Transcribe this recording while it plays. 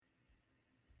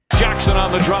Jackson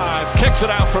on the drive, kicks it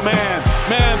out for man.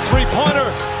 Man, three-pointer,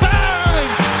 bang!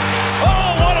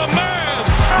 Oh, what a man!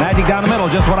 Magic down the middle,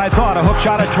 just what I thought. A hook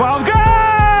shot at 12,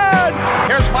 good!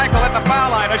 Here's Michael at the foul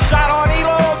line, a shot on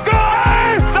Elo,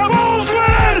 good! The Bulls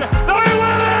win! They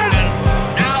win it!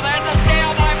 Now there's a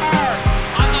steal by Bird,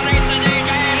 underneath the DJ,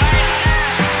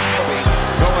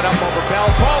 going up over Bell,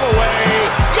 ball away,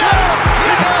 yes!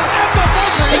 Yes! At the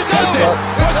buzzer, he does it!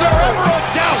 Was there ever a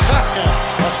doubt?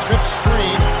 A Smith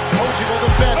screen, Mosey will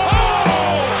defend.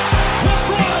 Oh!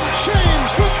 LeBron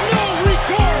James with no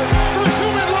regard for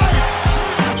human life!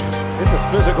 It's a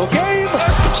physical game. Oh,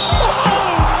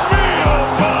 man,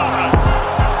 oh, God!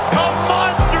 A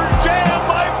monster jam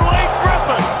by Blake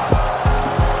Griffin!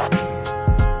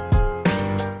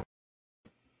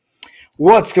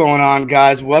 What's going on,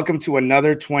 guys? Welcome to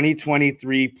another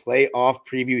 2023 playoff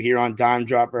preview here on Dime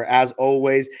Dropper. As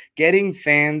always, getting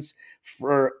fans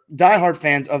for diehard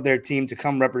fans of their team to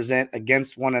come represent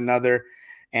against one another.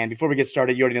 And before we get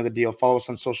started, you already know the deal. Follow us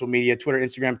on social media, Twitter,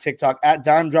 Instagram, TikTok, at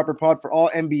Dime Dropper Pod for all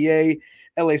NBA,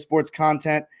 LA sports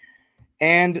content.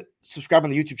 And subscribe on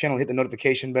the YouTube channel, hit the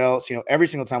notification bell so you know every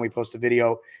single time we post a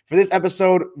video. For this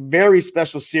episode, very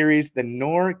special series, the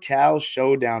NorCal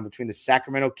Showdown between the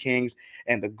Sacramento Kings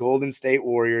and the Golden State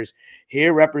Warriors.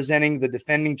 Here representing the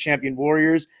defending champion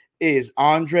Warriors is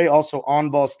Andre, also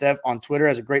On Ball Steph on Twitter,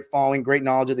 has a great following, great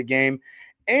knowledge of the game.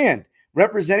 And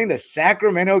representing the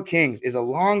Sacramento Kings is a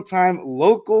longtime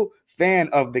local fan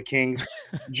of the Kings,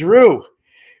 Jrue.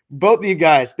 Both of you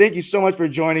guys, thank you so much for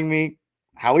joining me.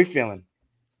 How are we feeling?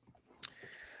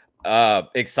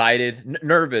 Excited,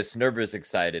 nervous,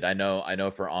 excited. I know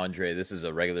for Andre, this is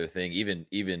a regular thing,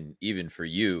 even for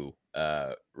you,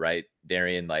 right,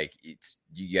 Darian? Like,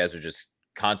 you guys are just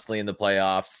constantly in the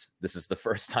playoffs. This is the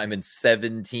first time in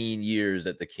 17 years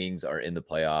that the Kings are in the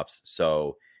playoffs.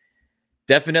 So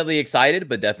definitely excited,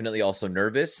 but definitely also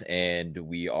nervous. And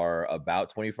we are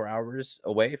about 24 hours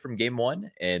away from game one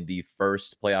and the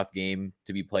first playoff game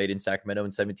to be played in Sacramento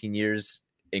in 17 years.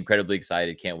 Incredibly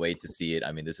excited. Can't wait to see it.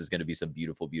 I mean, this is going to be some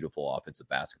beautiful, beautiful offensive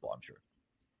basketball, I'm sure.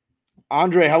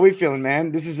 Andre, how are we feeling,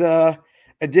 man? This is a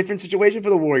different situation for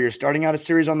the Warriors, starting out a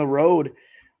series on the road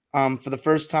for the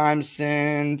first time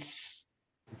since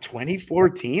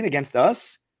 2014 against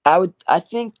us. I would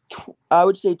say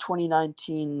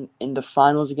 2019 in the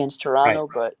finals against Toronto,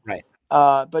 but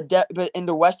in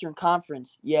the Western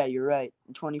Conference, yeah, you're right.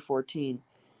 In 2014,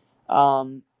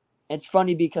 it's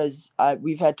funny because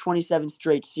we've had 27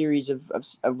 straight series of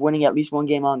winning at least one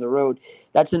game on the road.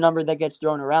 That's a number that gets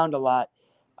thrown around a lot,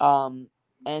 and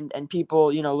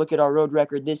people look at our road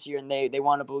record this year and they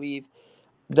want to believe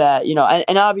that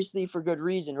and obviously for good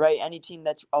reason, right? Any team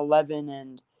that's 11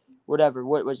 and whatever,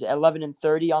 what was it, 11 and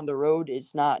 30 on the road,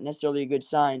 it's not necessarily a good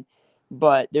sign.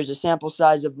 But there's a sample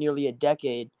size of nearly a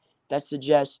decade that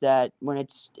suggests that when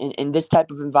it's in this type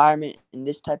of environment, in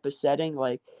this type of setting,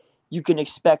 like, you can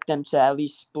expect them to at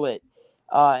least split.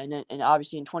 And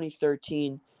obviously in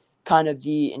 2013, kind of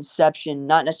the inception,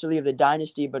 not necessarily of the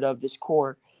dynasty, but of this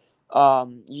core,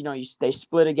 they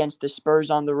split against the Spurs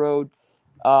on the road,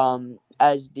 or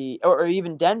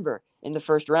even Denver in the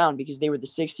first round, because they were the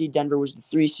 6th seed, Denver was the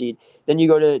 3 seed. Then you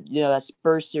go to that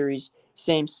Spurs series,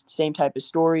 same type of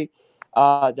story.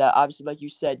 That obviously, like you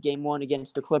said, game one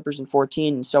against the Clippers in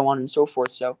 2014, and so on and so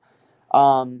forth. So,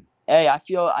 hey, I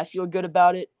feel good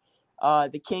about it.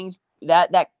 The Kings,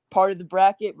 that part of the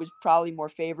bracket was probably more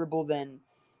favorable than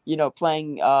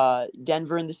playing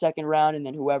Denver in the second round and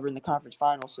then whoever in the conference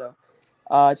final. So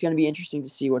it's going to be interesting to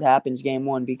see what happens game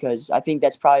one, because I think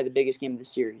that's probably the biggest game of the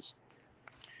series.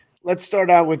 Let's start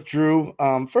out with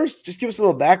Jrue. First, just give us a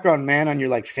little background, man, on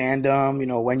your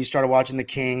fandom, when you started watching the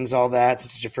Kings, all that,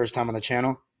 since it's your first time on the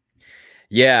channel.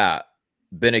 Yeah,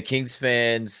 been a Kings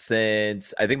fan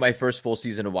since I think my first full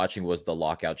season of watching was the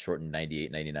lockout shortened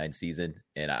 98-99 season.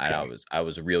 And I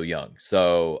was real young.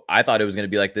 So I thought it was going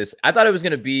to be like this. I thought it was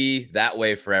going to be that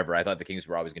way forever. I thought the Kings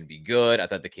were always going to be good. I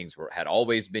thought the Kings had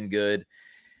always been good.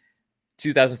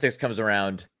 2006 comes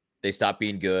around. They stopped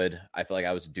being good. I feel like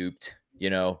I was duped.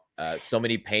 So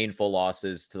many painful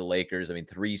losses to the Lakers. I mean,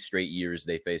 3 straight years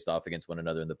they faced off against one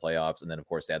another in the playoffs. And then, of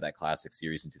course, they had that classic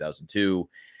series in 2002.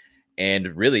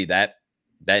 And really that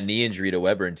knee injury to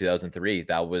Weber in 2003,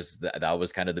 that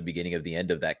was kind of the beginning of the end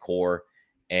of that core.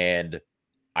 And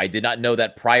I did not know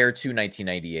that prior to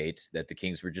 1998 that the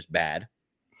Kings were just bad.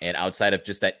 And outside of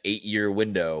just that 8-year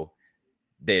window,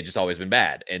 they had just always been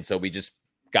bad. And so we just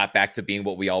got back to being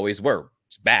what we always were,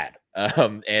 just bad.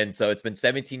 And so it's been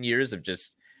 17 years of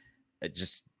just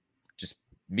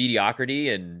mediocrity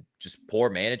and just poor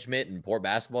management and poor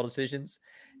basketball decisions.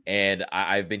 And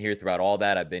I've been here throughout all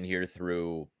that. I've been here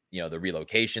through the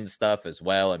relocation stuff as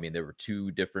well. I mean, there were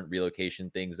 2 different relocation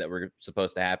things that were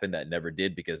supposed to happen that never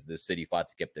did because the city fought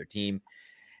to keep their team.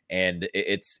 And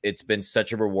it's been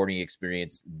such a rewarding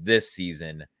experience this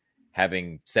season,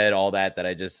 having said all that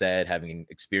I just said, having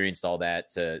experienced all that,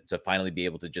 to finally be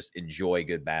able to just enjoy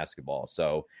good basketball.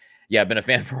 So yeah, I've been a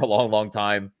fan for a long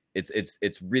time.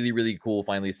 It's really, really cool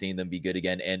finally seeing them be good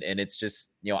again. And it's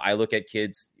just, I look at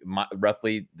kids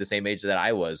roughly the same age that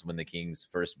I was when the Kings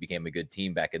first became a good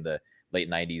team back in the late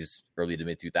 90s, early to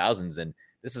mid 2000s. And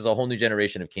this is a whole new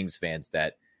generation of Kings fans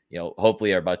that,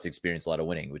 hopefully are about to experience a lot of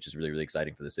winning, which is really, really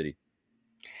exciting for the city.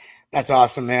 That's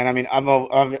awesome, man. I mean, I've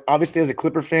obviously, as a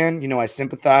Clipper fan, I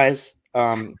sympathize.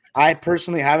 I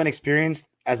personally haven't experienced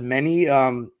as many,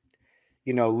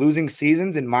 losing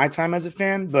seasons in my time as a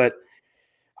fan, but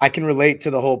I can relate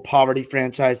to the whole poverty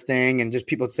franchise thing and just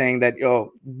people saying that,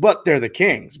 but they're the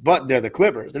Kings, but they're the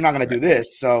Clippers. They're not going to do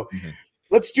this. So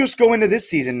let's just go into this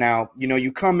season now.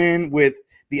 You come in with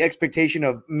the expectation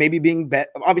of maybe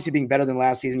obviously being better than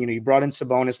last season. You brought in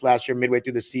Sabonis last year, midway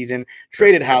through the season,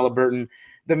 traded Halliburton.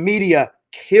 The media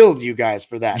killed you guys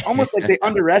for that. Almost like they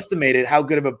underestimated how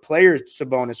good of a player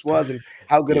Sabonis was and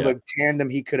how good of a tandem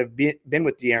he could have been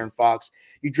with De'Aaron Fox.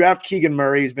 You draft Keegan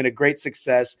Murray, who's been a great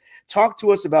success. Talk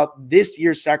to us about this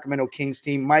year's Sacramento Kings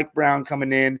team. Mike Brown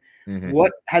coming in.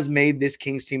 What has made this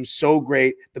Kings team so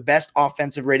great? The best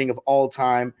offensive rating of all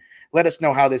time. Let us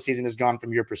know how this season has gone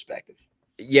from your perspective.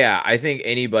 Yeah, I think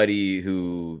anybody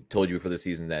who told you for the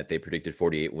season that they predicted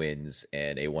 48 wins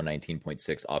and a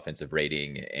 119.6 offensive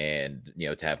rating, and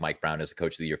to have Mike Brown as a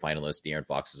Coach of the Year finalist, De'Aaron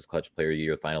Fox as a Clutch Player of the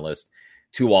Year finalist,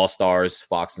 2 All-Stars,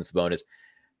 Fox and Sabonis.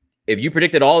 If you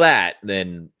predicted all that,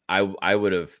 then I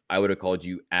would have called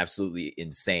you absolutely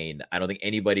insane. I don't think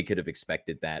anybody could have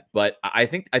expected that. But I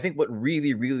think what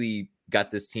really, really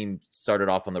got this team started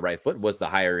off on the right foot was the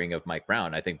hiring of Mike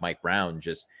Brown. I think Mike Brown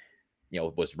just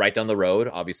was right down the road.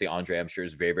 Obviously, Andre, I'm sure,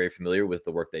 is very, very familiar with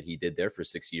the work that he did there for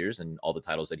 6 years and all the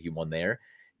titles that he won there.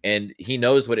 And he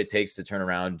knows what it takes to turn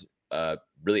around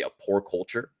really a poor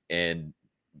culture and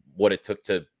what it took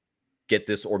to get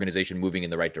this organization moving in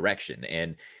the right direction.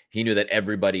 And he knew that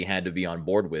everybody had to be on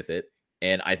board with it.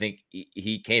 And I think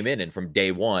he came in, and from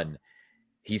day one,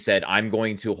 he said, I'm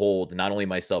going to hold not only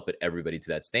myself, but everybody to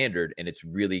that standard. And it's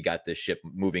really got this ship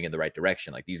moving in the right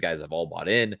direction. Like, these guys have all bought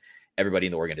in. Everybody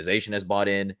in the organization has bought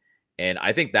in. And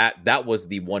I think that was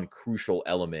the one crucial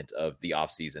element of the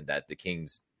offseason that the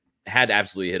Kings had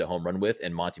absolutely hit a home run with.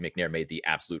 And Monte McNair made the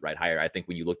absolute right hire. I think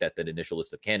when you looked at that initial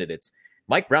list of candidates,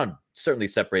 Mike Brown certainly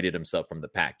separated himself from the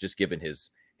pack, just given his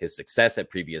success at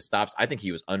previous stops. I think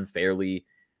he was unfairly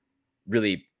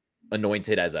really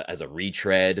anointed as a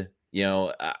retread.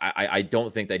 I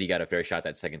don't think that he got a fair shot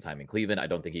that second time in Cleveland. I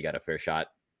don't think he got a fair shot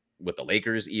with the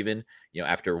Lakers, even,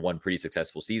 after one pretty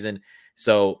successful season.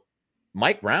 So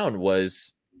Mike Brown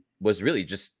was really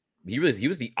just, he was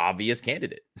the obvious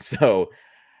candidate. So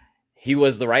he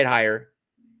was the right hire.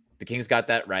 The Kings got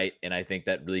that right. And I think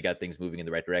that really got things moving in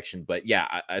the right direction. But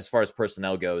yeah, as far as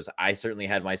personnel goes, I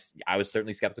was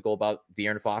certainly skeptical about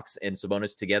De'Aaron Fox and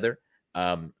Sabonis together.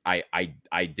 I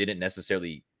didn't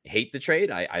necessarily hate the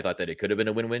trade. I thought that it could have been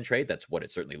a win-win trade. That's what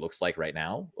it certainly looks like right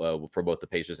now for both the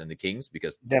Pacers and the Kings,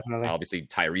 because definitely, obviously,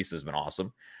 Tyrese has been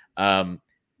awesome.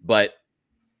 But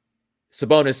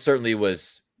Sabonis certainly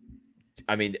was.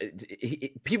 I mean,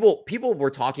 people were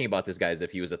talking about this guy as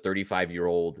if he was a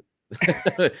 35-year-old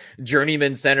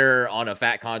journeyman center on a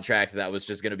fat contract that was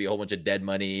just going to be a whole bunch of dead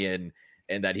money and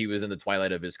that he was in the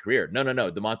twilight of his career. No.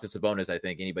 Domantas Sabonis, I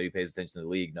think anybody who pays attention to the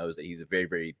league knows that he's a very,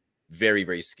 very, very,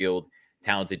 very skilled,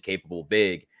 talented, capable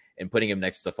big, and putting him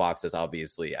next to Fox is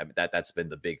obviously, I mean, that's been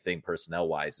the big thing personnel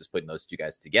wise, is putting those two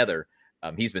guys together.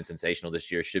 He's been sensational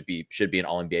this year. Should be an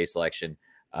All-NBA selection.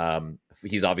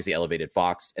 He's obviously elevated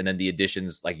Fox, and then the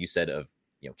additions, like you said, of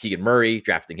Keegan Murray,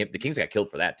 drafting him. The Kings got killed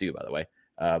for that too, by the way.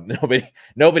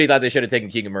 Nobody thought they should have taken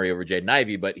Keegan Murray over Jaden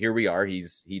Ivey, but here we are. He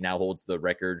now holds the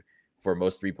record for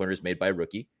most 3-pointers made by a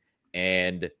rookie,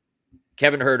 and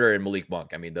Kevin Huerter and Malik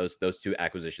Monk. I mean, those two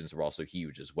acquisitions were also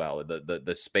huge as well.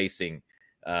 The spacing,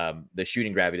 the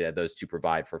shooting gravity that those two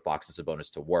provide for Fox and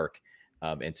Sabonis to work,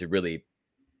 and to really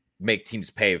make teams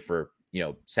pay for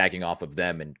sagging off of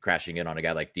them and crashing in on a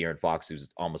guy like De'Aaron Fox,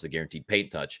 who's almost a guaranteed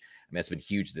paint touch. I mean, that's been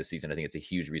huge this season. I think it's a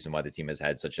huge reason why the team has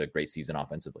had such a great season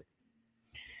offensively.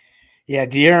 Yeah,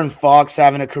 De'Aaron Fox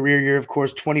having a career year, of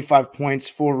course, 25 points,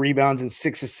 4 rebounds, and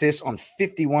 6 assists on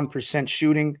 51%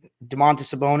 shooting.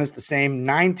 Domantas Sabonis, the same,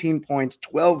 19 points,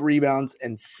 12 rebounds,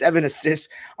 and 7 assists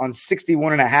on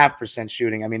 61.5%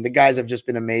 shooting. I mean, the guys have just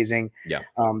been amazing. Yeah.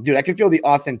 Dude, I can feel the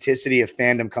authenticity of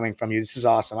fandom coming from you. This is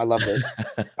awesome. I love this.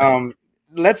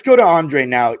 let's go to Andre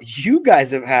now. You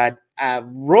guys have had a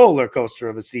roller coaster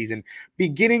of a season,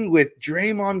 beginning with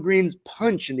Draymond Green's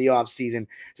punch in the offseason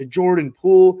to Jordan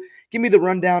Poole. Give me the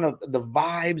rundown of the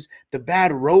vibes, the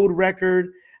bad road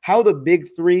record, how the big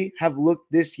three have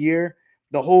looked this year,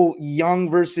 the whole young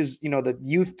versus, the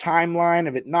youth timeline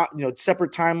of it, not,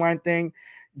 separate timeline thing.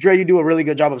 Dre, you do a really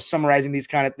good job of summarizing these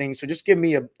kind of things. So just give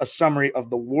me a summary of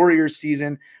the Warriors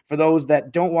season for those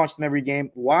that don't watch them every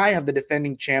game. Why have the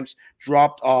defending champs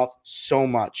dropped off so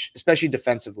much, especially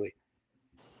defensively?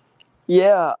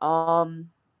 Yeah,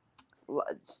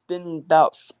 it's been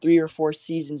about 3 or 4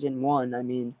 seasons in one. I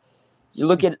mean, you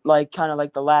look at kind of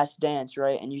like The Last Dance,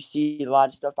 right? And you see a lot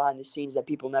of stuff behind the scenes that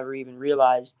people never even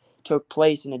realized took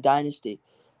place in a dynasty.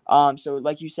 So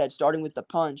like you said, starting with the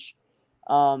punch,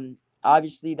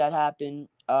 obviously that happened,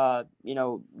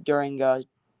 during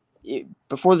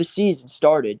before the season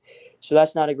started. So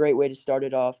that's not a great way to start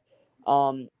it off.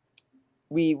 Um,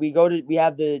 we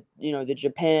have the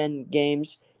Japan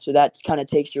games, so that kind of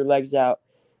takes your legs out.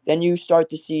 Then you start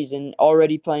the season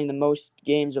already playing the most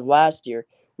games of last year.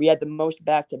 We had the most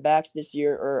back-to-backs this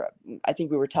year, or I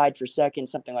think we were tied for second,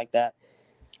 something like that.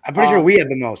 I'm pretty sure we had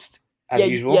the most, as yeah,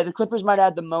 usual. Yeah, the Clippers might have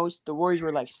had the most. The Warriors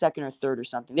were like second or third or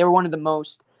something. They were one of the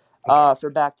most for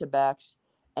back-to-backs.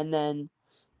 And then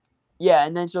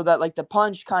so that the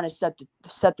punch kind of set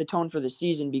the tone for the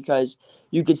season, because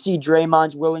you could see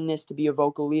Draymond's willingness to be a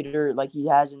vocal leader like he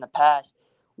has in the past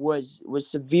was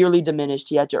severely diminished.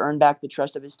 He had to earn back the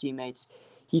trust of his teammates.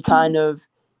 He kind of,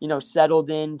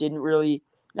 settled in, didn't really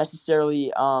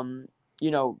necessarily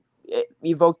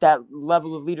evoke that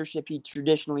level of leadership he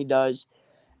traditionally does.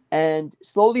 And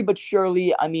slowly but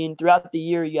surely, I mean, throughout the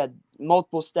year, you had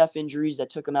multiple Steph injuries that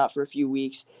took him out for a few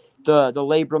weeks. The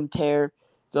labrum tear,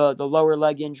 the lower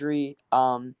leg injury.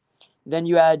 Then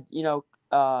you had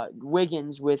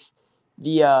Wiggins with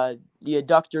the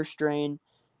adductor strain.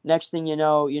 Next thing he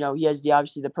has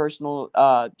obviously the personal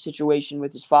situation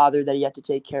with his father that he had to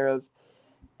take care of,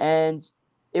 and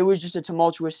it was just a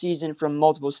tumultuous season from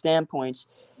multiple standpoints.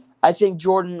 I think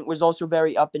Jordan was also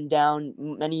very up and down.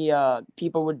 Many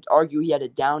people would argue he had a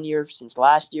down year since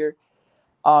last year.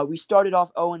 We started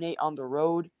off 0-8 on the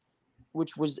road,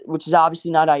 which is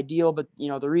obviously not ideal. But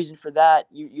the reason for that,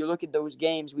 you look at those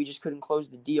games, we just couldn't close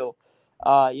the deal.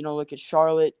 Look at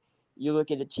Charlotte. You look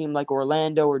at a team like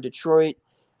Orlando or Detroit.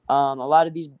 A lot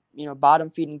of these bottom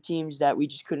feeding teams that we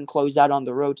just couldn't close out on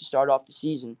the road to start off the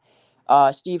season.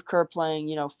 Steve Kerr playing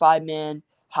 5-man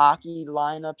hockey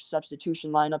lineups, substitution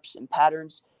lineups, and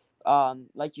patterns.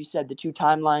 Like you said, the two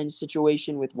timelines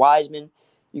situation with Wiseman.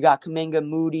 You got Kuminga,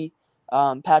 Moody,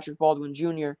 Patrick Baldwin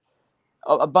Jr.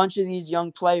 A bunch of these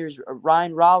young players.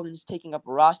 Ryan Rollins taking up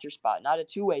a roster spot, not a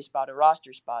two-way spot, a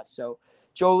roster spot. So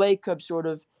Joe Lacob sort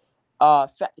of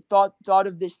thought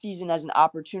of this season as an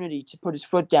opportunity to put his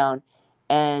foot down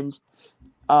and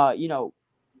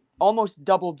almost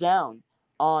double down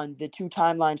on the two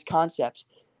timelines concept.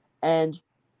 And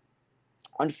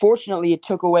unfortunately, it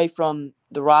took away from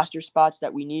the roster spots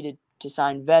that we needed to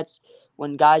sign vets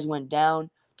when guys went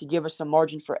down, to give us some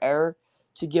margin for error,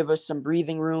 to give us some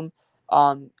breathing room.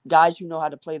 Guys who know how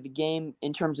to play the game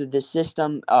in terms of this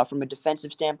system, from a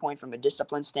defensive standpoint, from a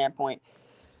discipline standpoint.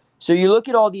 So you look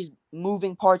at all these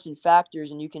moving parts and factors,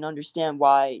 and you can understand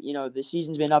why the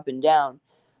season's been up and down.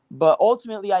 But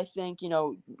ultimately, I think,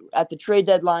 at the trade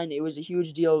deadline, it was a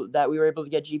huge deal that we were able to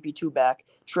get GP2 back,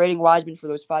 trading Wiseman for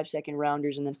those 5-second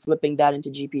rounders and then flipping that into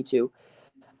GP2.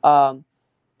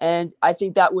 And I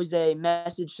think that was a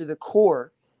message to the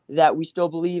core that we still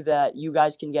believe that you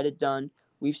guys can get it done.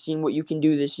 We've seen what you can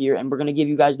do this year, and we're going to give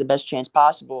you guys the best chance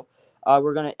possible.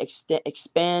 We're going to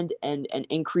expand and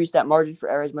increase that margin for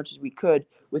error as much as we could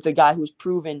with a guy who's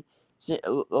proven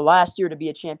last year to be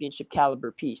a championship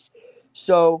caliber piece.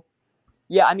 So,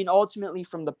 yeah, I mean, ultimately,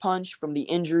 from the punch, from the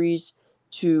injuries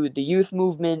to the youth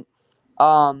movement,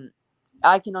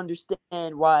 I can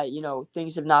understand why,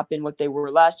 things have not been what they were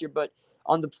last year. But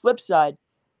on the flip side,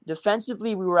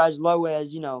 defensively, we were as low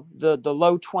as, the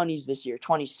low 20s this year,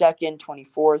 22nd,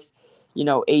 24th,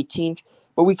 18th.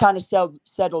 But we kind of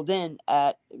settled in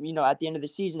at the end of the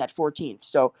season at 14th.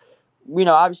 So,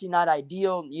 obviously not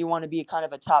ideal. You want to be kind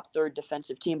of a top third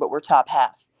defensive team, but we're top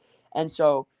half. And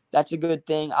so that's a good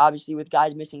thing. Obviously, with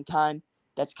guys missing time,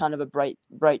 that's kind of a bright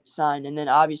sign. And then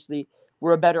obviously,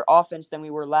 we're a better offense than we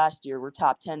were last year. We're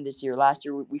top 10 this year. Last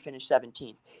year, we finished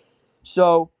 17th.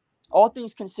 So all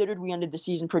things considered, we ended the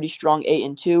season pretty strong,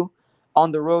 8-2.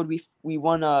 On the road, we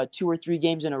won 2 or 3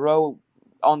 games in a row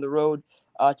on the road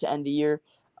to end the year.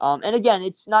 And again,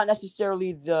 it's not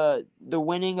necessarily the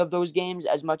winning of those games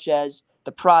as much as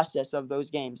the process of those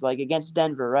games. Like against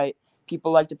Denver, right?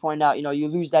 people like to point out, you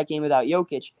lose that game without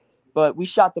Jokic, but we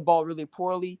shot the ball really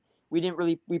poorly.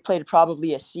 We played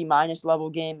probably a C- level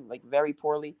game, like very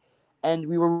poorly, and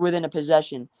we were within a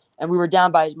possession, and we were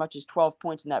down by as much as 12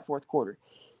 points in that fourth quarter.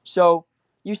 So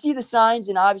you see the signs,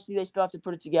 and obviously they still have to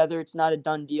put it together. It's not a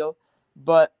done deal,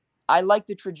 but I like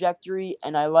the trajectory,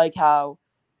 and I like how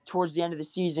towards the end of the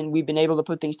season we've been able to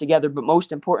put things together. But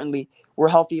most importantly, we're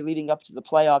healthy leading up to the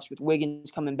playoffs with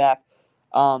Wiggins coming back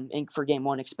for game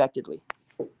one expectedly.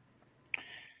 It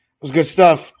was good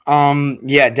stuff.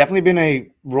 Yeah, definitely been a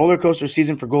roller coaster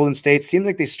season for Golden State. Seems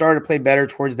like they started to play better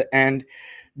towards the end.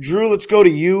 Jrue, let's go to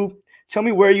you. Tell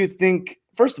me where you think,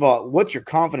 first of all, what's your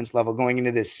confidence level going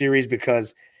into this series?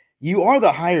 Because you are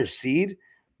the higher seed,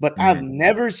 but I've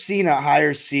never seen a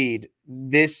higher seed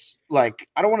this, I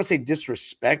don't want to say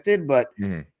disrespected, but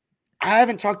I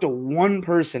haven't talked to one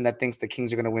person that thinks the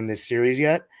Kings are going to win this series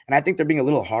yet. And I think they're being a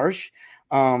little harsh.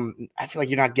 I feel like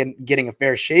you're not getting a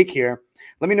fair shake here.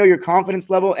 Let me know your confidence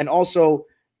level. And also,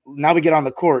 now we get on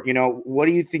the court, what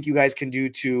do you think you guys can do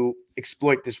to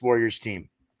exploit this Warriors team?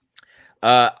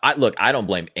 I don't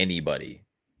blame anybody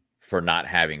for not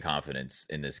having confidence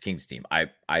in this Kings team. I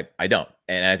don't.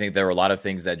 And I think there were a lot of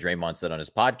things that Draymond said on his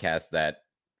podcast that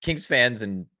Kings fans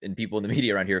and people in the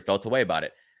media around here felt away about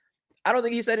it. I don't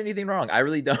think he said anything wrong. I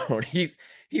really don't. He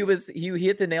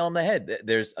hit the nail on the head.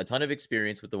 There's a ton of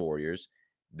experience with the Warriors.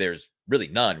 There's really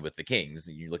none with the Kings.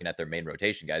 You're looking at their main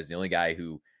rotation guys. The only guy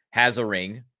who has a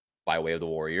ring by way of the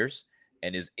Warriors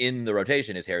and is in the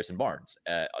rotation is Harrison Barnes.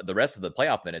 The rest of the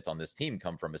playoff minutes on this team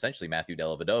come from essentially Matthew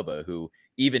Dellavedova, who,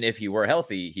 even if he were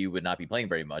healthy, he would not be playing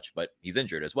very much, but he's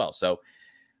injured as well. So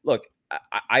look,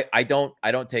 I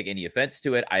don't take any offense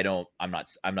to it. I'm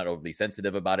not overly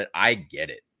sensitive about it. I get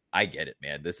it,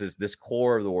 man. This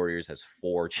core of the Warriors has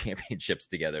 4 championships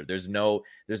together. There's no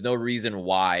reason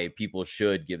why people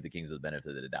should give the Kings the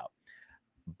benefit of the doubt.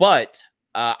 But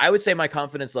I would say my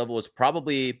confidence level is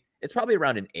probably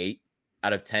around an 8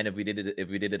 out of 10. If we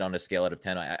did it on a scale out of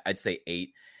 10, I'd say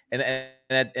 8.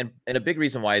 And a big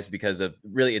reason why is because of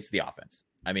really it's the offense.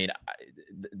 I mean,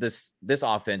 this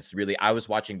offense really. I was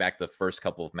watching back the first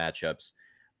couple of matchups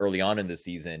early on in the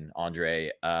season,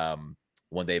 Andre.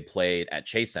 When they played at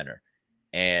Chase Center,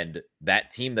 and that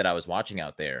team that I was watching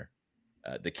out there,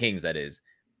 the Kings, that is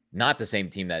not the same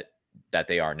team that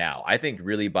they are now. I think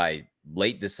really by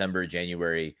late December,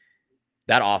 January,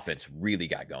 that offense really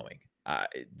got going.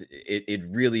 It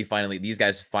really finally, these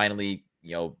guys finally,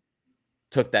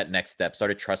 took that next step,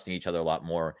 started trusting each other a lot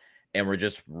more, and were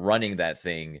just running that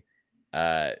thing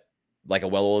like a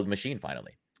well-oiled machine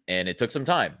finally. And it took some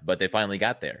time, but they finally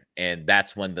got there. And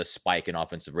that's when the spike in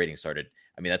offensive rating started.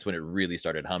 I mean, that's when it really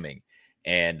started humming.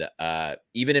 And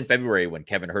even in February, when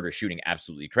Kevin Huerter's shooting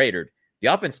absolutely cratered, the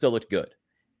offense still looked good.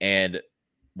 And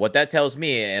what that tells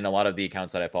me, and a lot of the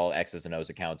accounts that I follow, X's and O's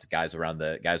accounts, guys around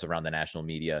the national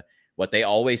media, what they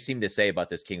always seem to say about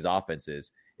this Kings offense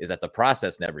is that the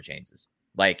process never changes.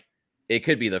 Like, it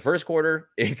could be the first quarter,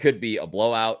 it could be a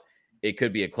blowout, it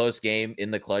could be a close game in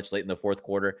the clutch late in the fourth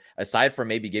quarter. Aside from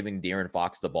maybe giving De'Aaron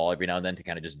Fox the ball every now and then to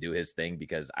kind of just do his thing,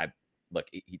 because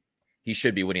he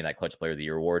should be winning that Clutch Player of the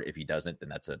Year award. If he doesn't, then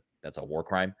that's a war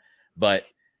crime. But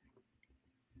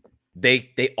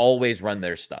they always run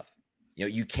their stuff.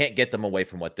 You can't get them away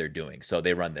from what they're doing. So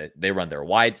they run their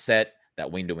wide set,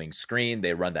 that wing to wing screen.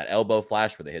 They run that elbow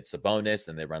flash where they hit Sabonis,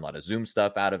 and they run a lot of zoom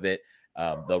stuff out of it.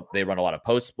 They run a lot of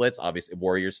post splits. Obviously,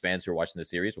 Warriors fans who are watching the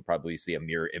series will probably see a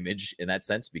mirror image in that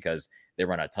sense, because they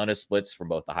run a ton of splits from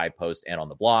both the high post and on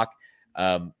the block.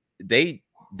 They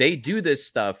do this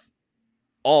stuff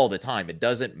all the time. It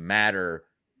doesn't matter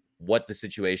what the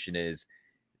situation is.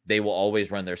 They will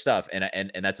always run their stuff.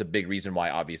 And that's a big reason why,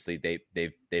 obviously,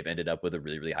 they've ended up with a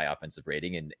really, really high offensive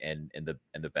rating and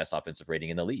the best offensive rating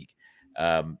in the league.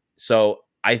 So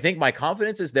I think my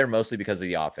confidence is there mostly because of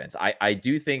the offense. I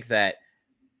do think that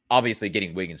obviously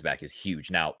getting Wiggins back is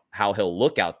huge. Now, how he'll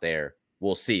look out there,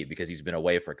 we'll see, because he's been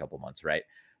away for a couple months, right?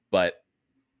 But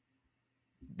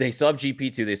they still have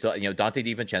GP2. They still, Dante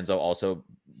DiVincenzo, also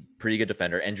pretty good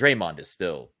defender. And Draymond is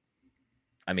still,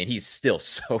 he's still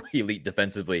so elite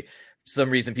defensively. For some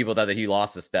reason, people thought that he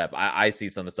lost a step. I see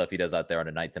some of the stuff he does out there on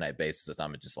a night-to-night basis.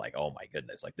 I'm just like, oh my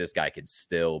goodness, like this guy can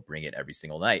still bring it every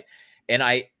single night.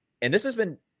 And this has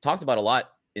been talked about a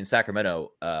lot in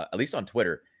Sacramento, at least on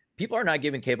Twitter. People are not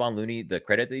giving Kayvon Looney the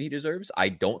credit that he deserves. I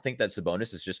don't think that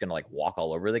Sabonis is just going to walk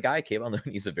all over the guy. Kayvon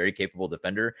Looney is a very capable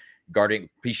defender.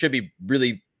 He should be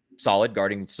really solid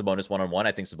guarding Sabonis one-on-one.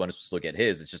 I think Sabonis will still get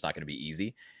his. It's just not going to be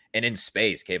easy. And in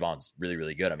space, Kayvon's really,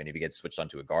 really good. If he gets switched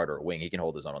onto a guard or a wing, he can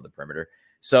hold his own on the perimeter.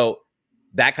 So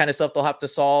that kind of stuff they'll have to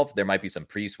solve. There might be some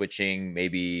pre-switching.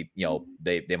 Maybe,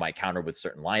 they might counter with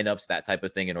certain lineups, that type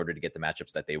of thing, in order to get the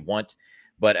matchups that they want.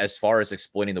 But as far as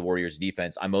exploiting the Warriors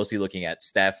defense, I'm mostly looking at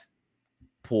Steph,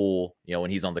 Poole, when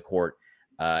he's on the court,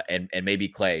 and maybe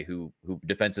Clay, who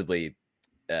defensively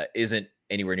isn't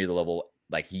anywhere near the level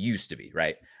like he used to be,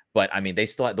 right? But I mean,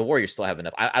 the Warriors still have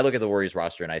enough. I look at the Warriors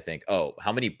roster and I think, oh,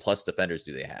 how many plus defenders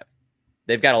do they have?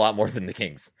 They've got a lot more than the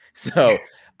Kings. So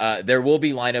there will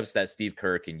be lineups that Steve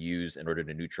Kerr can use in order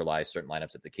to neutralize certain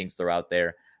lineups that the Kings throw out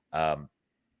there.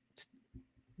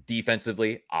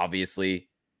 Defensively, obviously,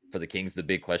 for the Kings, the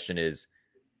big question is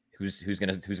who's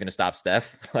gonna stop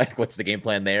Steph? Like, what's the game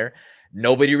plan there?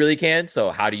 Nobody really can.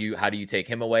 So how do you take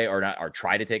him away, or not, or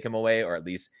try to take him away, or at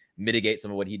least mitigate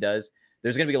some of what he does?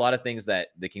 There's going to be a lot of things that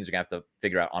the Kings are going to have to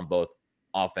figure out on both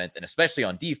offense and especially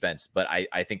on defense. But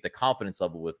I think the confidence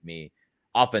level with me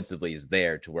offensively is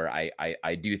there to where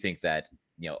I do think that,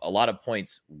 a lot of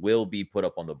points will be put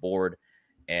up on the board.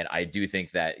 And I do think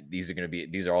that these are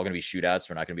all going to be shootouts.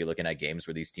 We're not going to be looking at games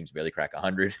where these teams barely crack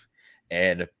 100.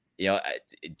 And,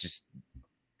 it just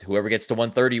whoever gets to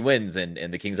 130 wins. And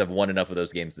the Kings have won enough of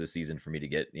those games this season for me to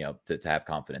get, to have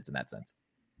confidence in that sense.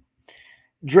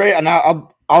 Dre, and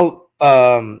I'll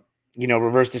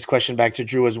reverse this question back to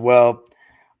Jrue as well.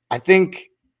 I think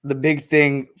the big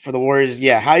thing for the Warriors,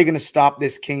 how are you going to stop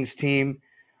this Kings team?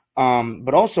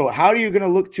 But also, how are you going to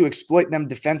look to exploit them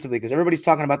defensively? Because everybody's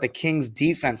talking about the Kings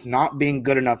defense not being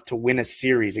good enough to win a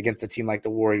series against a team like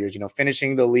the Warriors,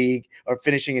 finishing the league or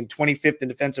finishing in 25th in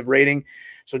defensive rating.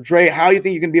 So, Dre, how do you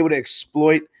think you're going to be able to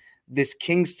exploit this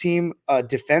Kings team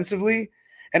defensively?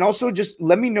 And also, just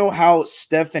let me know how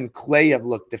Steph and Clay have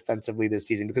looked defensively this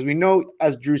season, because we know,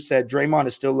 as Jrue said, Draymond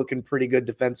is still looking pretty good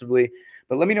defensively.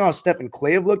 But let me know how Steph and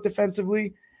Clay have looked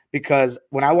defensively, because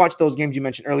when I watched those games you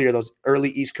mentioned earlier, those early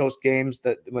East Coast games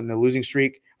when the losing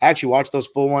streak, I actually watched those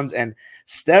full ones. And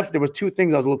Steph, there were two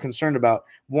things I was a little concerned about.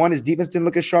 One, his defense didn't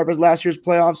look as sharp as last year's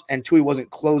playoffs. And two, he wasn't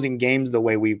closing games the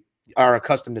way we are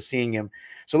accustomed to seeing him.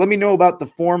 So let me know about the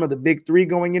form of the big three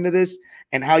going into this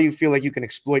and how you feel like you can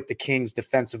exploit the Kings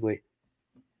defensively.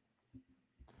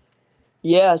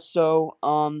 Yeah, so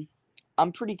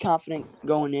I'm pretty confident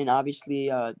going in. Obviously,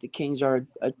 the Kings are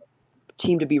a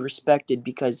team to be respected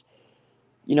because,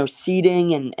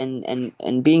 seeding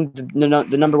and being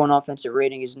the number one offensive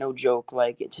rating is no joke.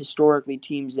 Like, it's historically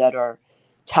teams that are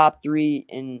top three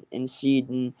in seed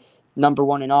and number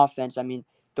one in offense. I mean,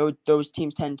 those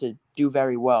teams tend to do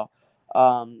very well.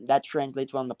 That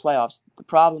translates well in the playoffs. The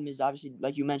problem is, obviously,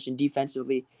 like you mentioned,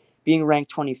 defensively being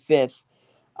ranked 25th.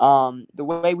 The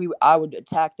way I would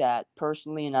attack that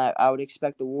personally, and I would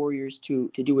expect the Warriors to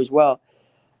do as well,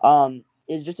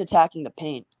 is just attacking the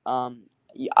paint.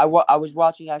 I was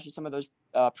watching actually some of those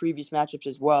previous matchups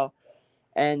as well,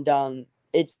 and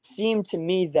it seemed to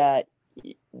me that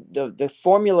the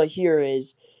formula here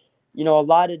is, a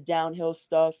lot of downhill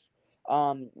stuff,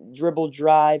 dribble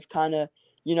drive, kind of,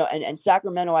 and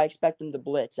Sacramento, I expect them to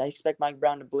blitz. I expect Mike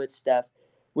Brown to blitz Steph,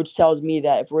 which tells me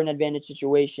that if we're in advantage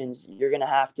situations, you're going to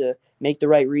have to make the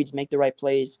right reads, make the right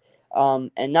plays,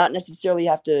 and not necessarily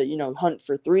have to, hunt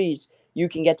for threes. You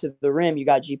can get to the rim. You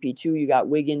got GP2, you got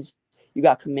Wiggins, you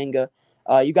got Kuminga,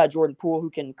 you got Jordan Poole,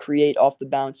 who can create off the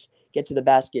bounce, get to the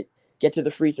basket, get to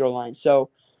the free throw line.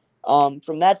 So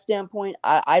from that standpoint,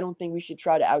 I don't think we should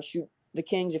try to outshoot the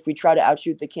Kings. If we try to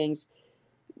outshoot the Kings,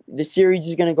 the series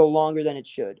is going to go longer than it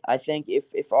should. I think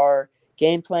if our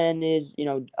game plan is,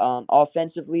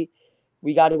 offensively,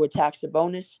 we got to attack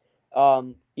Sabonis.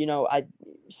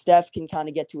 Steph can kind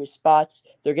of get to his spots.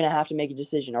 They're going to have to make a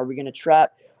decision. Are we going to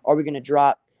trap? Are we going to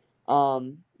drop? Are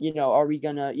we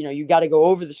going to, you got to go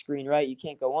over the screen, right? You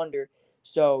can't go under.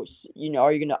 So,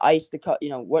 are you going to ice the cut?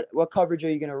 What coverage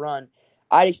are you going to run?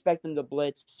 I'd expect them to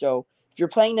blitz. So if you're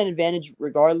playing an advantage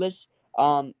regardless,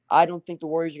 I don't think the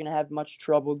Warriors are going to have much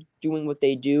trouble doing what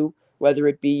they do, whether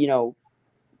it be,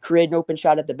 create an open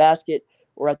shot at the basket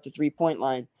or at the 3-point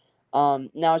line.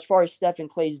 Now, as far as Steph and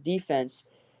Clay's defense,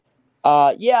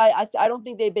 I don't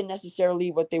think they've been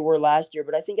necessarily what they were last year,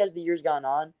 but I think as the year's gone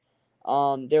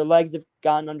on, their legs have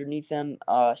gotten underneath them.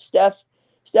 Steph's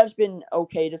been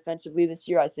okay defensively this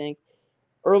year, I think.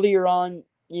 Earlier on,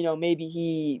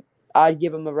 maybe I'd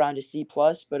give him around a C+,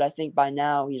 but I think by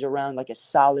now he's around like a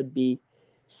solid B.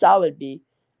 He's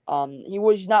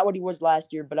not what he was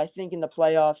last year, but I think in the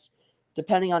playoffs,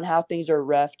 depending on how things are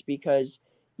reffed, because,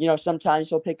 sometimes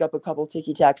he'll pick up a couple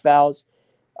ticky-tack fouls.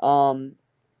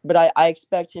 But I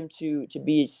expect him to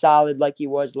be solid like he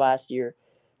was last year.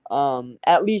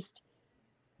 At least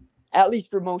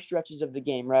for most stretches of the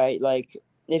game, right? Like,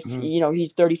 if,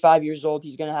 he's 35 years old,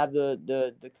 he's going to have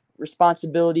the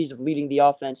responsibilities of leading the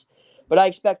offense. but I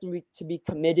expect him to be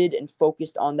committed and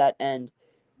focused on that end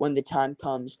when the time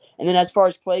comes. And then as far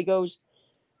as Klay goes,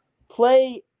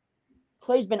 Clay's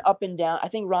been up and down. I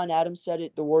think Ron Adams said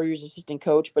it, the Warriors assistant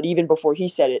coach, but even before he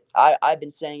said it, I've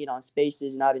been saying it on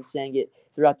Spaces, and I've been saying it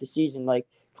throughout the season. Like,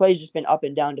 Clay's just been up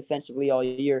and down defensively all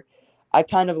year. I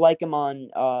kind of like him on,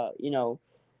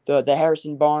 the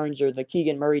Harrison Barnes or the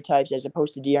Keegan Murray types as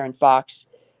opposed to De'Aaron Fox,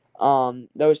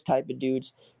 those type of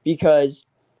dudes, because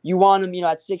you want him,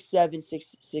 at 6'7",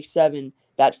 6'7",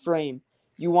 that frame.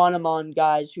 You want him on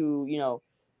guys who,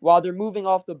 while they're moving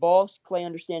off the ball, Klay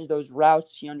understands those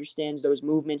routes. He understands those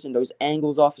movements and those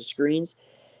angles off the screens,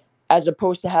 as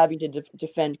opposed to having to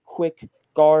defend quick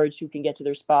guards who can get to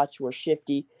their spots, who are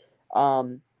shifty.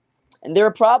 And they're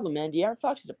a problem, man. De'Aaron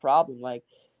Fox is a problem. Like,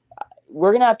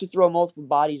 we're going to have to throw multiple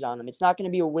bodies on him. It's not going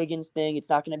to be a Wiggins thing. It's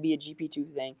not going to be a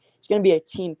GP2 thing. It's going to be a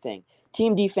team thing.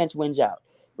 Team defense wins out,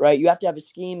 right? You have to have a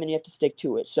scheme and you have to stick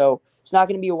to it. So it's not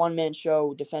going to be a one-man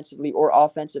show defensively or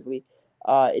offensively.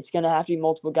 It's going to have to be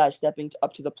multiple guys stepping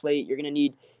up to the plate. You're going to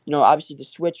need, obviously to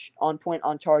switch on point,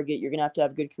 on target. You're going to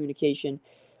have good communication.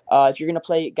 If you're going to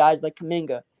play guys like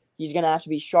Kuminga, he's going to have to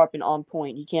be sharp and on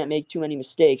point. He can't make too many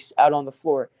mistakes out on the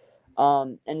floor.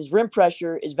 And his rim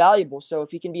pressure is valuable. So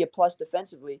if he can be a plus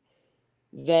defensively,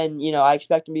 then, I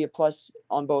expect him to be a plus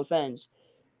on both ends.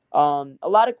 A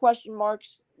lot of question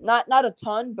marks, not a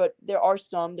ton, but there are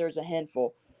some. There's a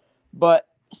handful. But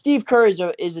Steve Kerr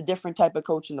is a different type of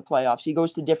coach in the playoffs. He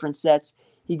goes to different sets.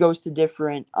 He goes to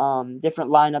different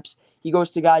lineups. He goes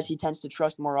to guys he tends to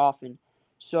trust more often.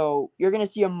 So you're going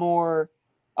to see a more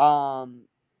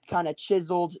kind of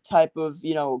chiseled type of,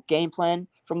 game plan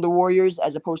from the Warriors,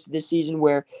 as opposed to this season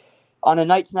where on a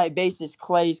night-to-night basis,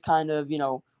 Klay's kind of,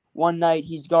 one night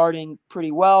he's guarding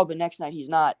pretty well, the next night he's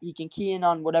not. He can key in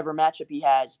on whatever matchup he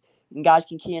has, and guys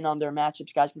can key in on their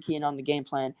matchups, guys can key in on the game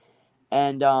plan.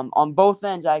 And on both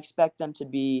ends, I expect them to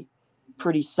be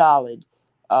pretty solid.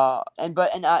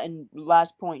 And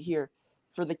last point here,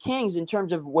 for the Kings, in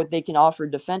terms of what they can offer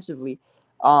defensively,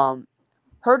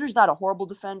 Herter's not a horrible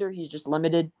defender. He's just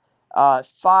limited.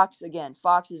 Fox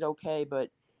is okay, but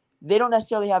they don't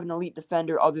necessarily have an elite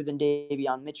defender other than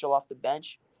Davion Mitchell off the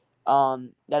bench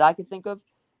that I could think of.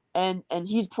 And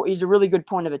he's a really good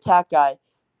point of attack guy.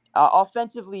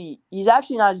 Offensively, he's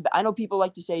actually not as bad. I know people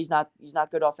like to say he's not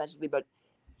good offensively, but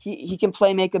he can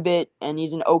play make a bit, and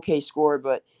he's an okay scorer,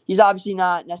 but he's obviously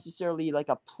not necessarily like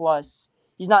a plus.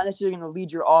 He's not necessarily going to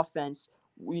lead your offense,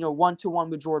 1-to-1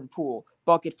 with Jordan Poole,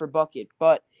 bucket for bucket.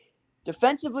 But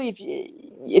defensively,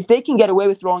 if they can get away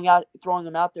with throwing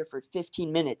him out there for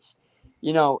 15 minutes,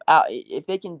 if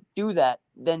they can do that,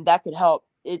 then that could help.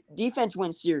 Defense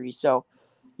wins series, so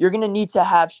you're going to need to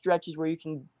have stretches where you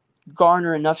can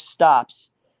garner enough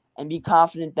stops and be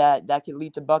confident that could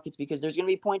lead to buckets, because there's going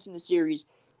to be points in the series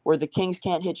where the Kings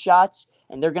can't hit shots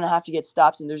and they're going to have to get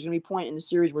stops, and there's going to be a point in the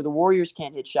series where the Warriors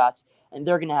can't hit shots and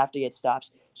they're going to have to get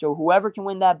stops. So whoever can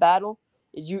win that battle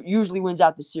usually wins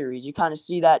out the series. You kind of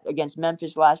see that against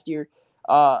Memphis last year,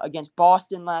 against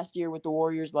Boston last year with the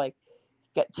Warriors. Like,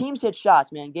 teams hit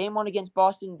shots, man. Game 1 against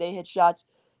Boston, they hit shots.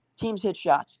 Teams hit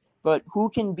shots. But who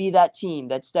can be that team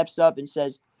that steps up and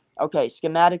says, okay,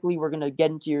 schematically, we're going to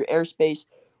get into your airspace.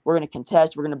 We're going to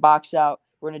contest. We're going to box out.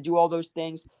 We're going to do all those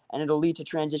things, and it'll lead to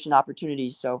transition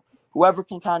opportunities. So whoever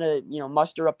can kind of,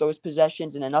 muster up those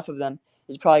possessions and enough of them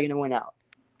is probably going to win out.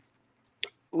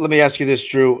 Let me ask you this,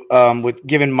 Jrue.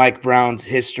 Given Mike Brown's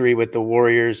history with the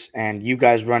Warriors and you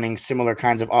guys running similar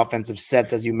kinds of offensive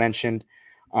sets, as you mentioned,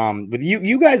 with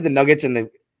you guys, the Nuggets and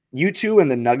you two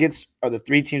and the Nuggets are the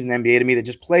three teams in the NBA to me that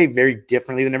just play very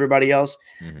differently than everybody else.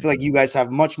 Mm-hmm. I feel like you guys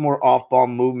have much more off-ball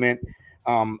movement,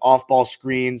 off-ball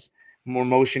screens, more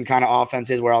motion kind of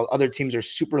offenses, where other teams are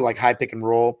super like high pick and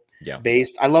roll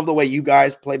based. I love the way you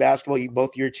guys play basketball,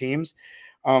 both your teams.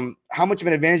 How much of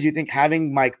an advantage do you think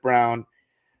having Mike Brown,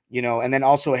 and then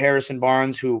also Harrison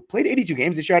Barnes, who played 82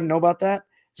 games this year? I didn't know about that.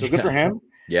 So good for him.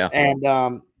 Yeah.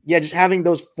 And just having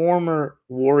those former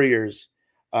Warriors,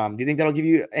 do you think that'll give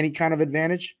you any kind of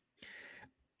advantage?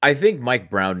 I think Mike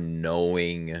Brown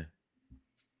knowing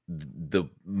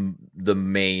the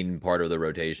main part of the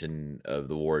rotation of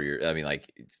the Warriors, I mean,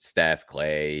 like Steph,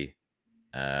 Clay,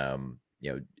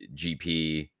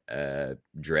 GP,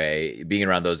 Jrue, being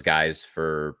around those guys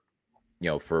for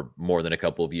more than a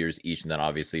couple of years each, and then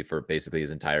obviously for basically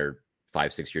his entire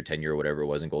 5-6 year tenure or whatever it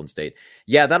was in Golden State.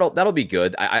 Yeah, that'll be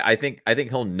good. I think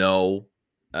he'll know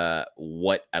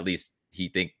what at least he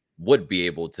think would be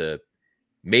able to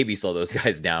maybe slow those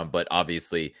guys down, but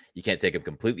obviously you can't take them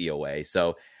completely away.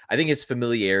 So I think his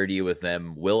familiarity with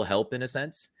them will help in a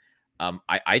sense. I'm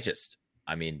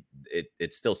I mean,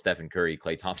 it's still Stephen Curry,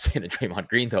 Klay Thompson, and Draymond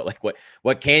Green, though. Like,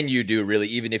 what can you do, really,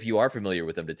 even if you are familiar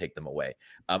with them, to take them away?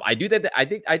 I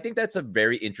think that's a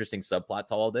very interesting subplot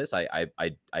to all this.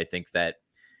 I think that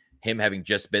him having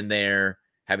just been there,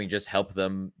 having just helped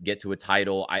them get to a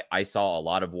title, I saw a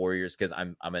lot of Warriors, because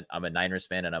I'm a Niners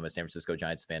fan and I'm a San Francisco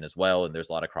Giants fan as well, and there's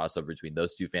a lot of crossover between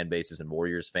those two fan bases and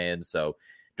Warriors fans. So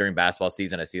during basketball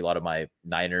season, I see a lot of my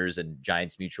Niners and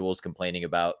Giants mutuals complaining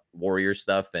about Warriors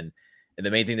stuff, and the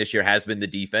main thing this year has been the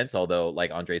defense. Although,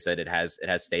 like Andre said, it has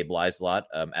stabilized a lot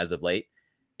as of late.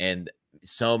 And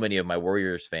so many of my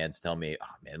Warriors fans tell me,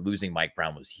 "Oh man, losing Mike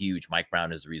Brown was huge. Mike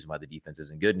Brown is the reason why the defense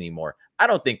isn't good anymore." I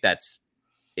don't think that's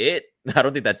it. I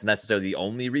don't think that's necessarily the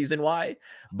only reason why.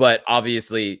 But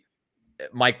obviously,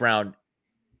 Mike Brown,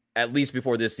 at least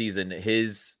before this season,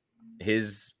 his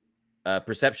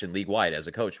perception league wide as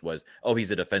a coach was, oh,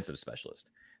 he's a defensive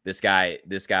specialist. This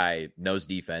guy knows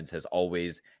defense, has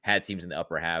always had teams in the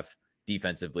upper half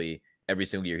defensively every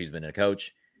single year he's been a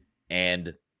coach.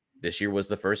 And this year was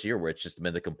the first year where it's just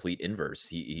been the complete inverse.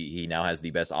 He now has the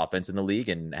best offense in the league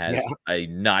and has a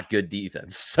not good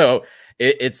defense. So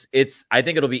it's I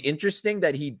think it'll be interesting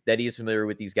that he is familiar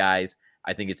with these guys.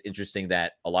 I think it's interesting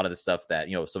that a lot of the stuff that,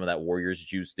 some of that Warriors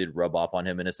juice did rub off on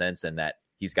him in a sense, and that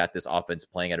he's got this offense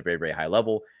playing at a very, very high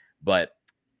level. But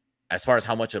as far as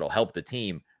how much it'll help the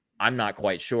team, I'm not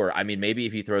quite sure. I mean, maybe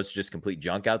if he throws just complete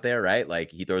junk out there, right?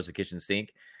 Like he throws the kitchen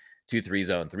sink, 2-3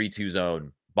 zone, 3-2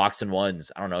 zone, box and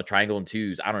ones, I don't know, triangle and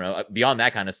twos. I don't know. Beyond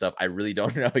that kind of stuff, I really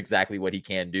don't know exactly what he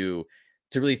can do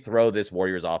to really throw this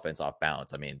Warriors offense off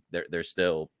balance. I mean, they're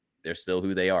still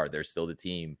who they are. They're still the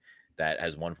team that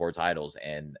has won 4 titles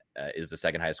and is the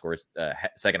second highest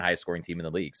scoring team in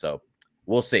the league. So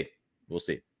we'll see. We'll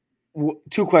see.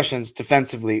 2 questions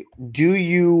defensively. Do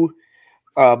you,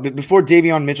 before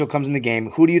Davion Mitchell comes in the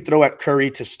game, who do you throw at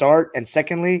Curry to start? And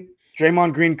secondly,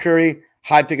 Draymond Green, Curry,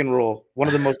 high pick and roll, one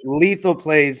of the most lethal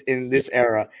plays in this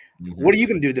era. Mm-hmm. What are you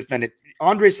going to do to defend it?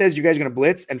 Andre says you guys are going to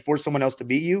blitz and force someone else to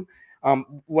beat you.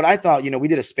 What I thought, we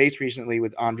did a space recently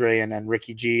with Andre and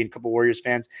Ricky G and a couple Warriors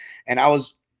fans. And I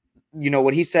was,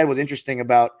 what he said was interesting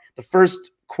about the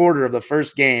first quarter of the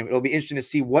first game. It'll be interesting to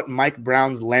see what Mike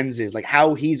Brown's lens is, like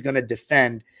how he's going to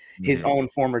defend his own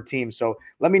former team. So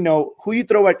let me know who you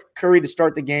throw at Curry to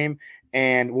start the game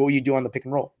and what will you do on the pick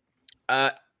and roll?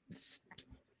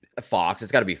 Fox.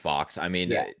 It's got to be Fox. I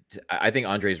mean, I think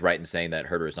Andre's right in saying that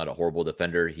Huerter is not a horrible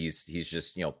defender. He's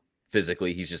just,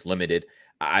 physically, he's just limited.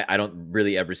 I don't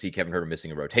really ever see Kevin Huerter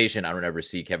missing a rotation. I don't ever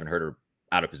see Kevin Huerter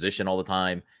out of position all the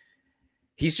time.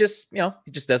 He's just,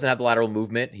 he just doesn't have the lateral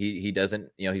movement. He doesn't,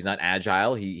 he's not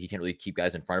agile. He can't really keep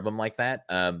guys in front of him like that.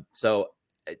 So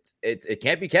it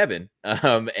can't be Kevin.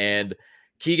 And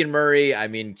Keegan Murray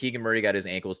got his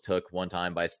ankles took one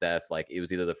time by Steph. Like it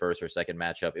was either the first or second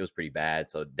matchup. It was pretty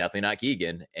bad. So definitely not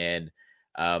Keegan. And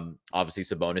obviously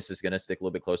Sabonis is going to stick a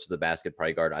little bit closer to the basket,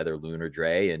 probably guard either Loon or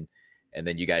Dre. And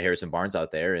then you got Harrison Barnes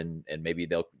out there and maybe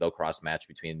they'll cross match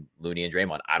between Looney and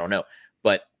Draymond. I don't know.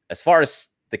 But as far as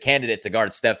the candidate to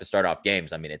guard Steph to start off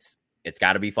games, I mean, it's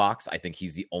got to be Fox. I think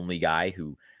he's the only guy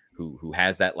who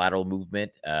has that lateral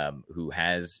movement, who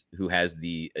has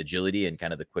the agility and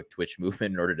kind of the quick twitch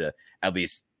movement in order to at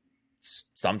least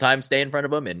sometimes stay in front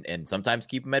of him and sometimes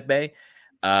keep him at bay.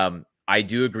 I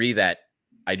do agree that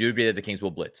the Kings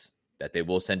will blitz, that they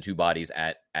will send 2 bodies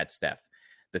at Steph.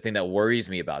 The thing that worries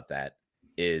me about that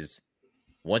is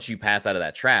once you pass out of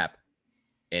that trap,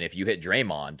 and if you hit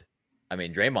Draymond, I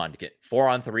mean, Draymond get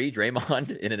 4-on-3,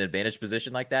 Draymond in an advantage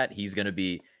position like that, he's going to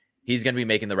be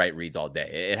making the right reads all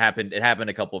day. It happened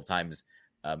a couple of times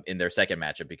in their second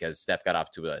matchup because Steph got off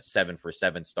to a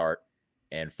 7-for-7 start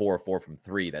and 4-4 from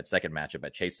 3 that second matchup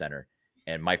at Chase Center.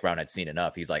 And Mike Brown had seen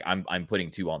enough. He's like, I'm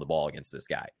putting 2 on the ball against this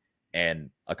guy. And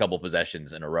a couple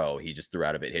possessions in a row, he just threw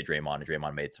out of it, hit Draymond, and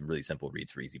Draymond made some really simple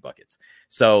reads for easy buckets.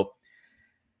 So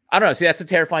I don't know. See, that's a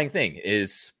terrifying thing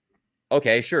is,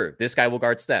 okay, sure, this guy will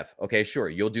guard Steph. Okay, sure,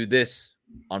 you'll do this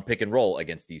on pick and roll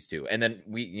against these 2. And then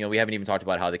we haven't even talked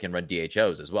about how they can run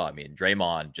DHOs as well. I mean,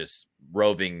 Draymond just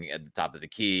roving at the top of the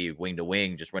key, wing to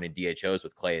wing, just running DHOs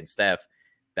with Klay and Steph.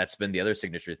 That's been the other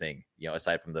signature thing,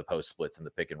 aside from the post splits and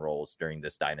the pick and rolls during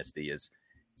this dynasty is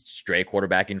stray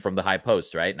quarterbacking from the high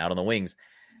post, right? And out on the wings.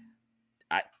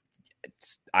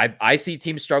 I see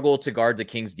teams struggle to guard the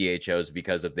Kings DHOs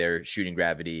because of their shooting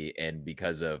gravity and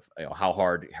because of how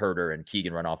hard Huerter and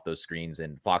Keegan run off those screens,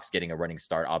 and Fox getting a running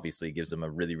start obviously gives them a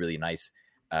really, really nice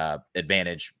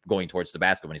advantage going towards the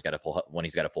basket when he's got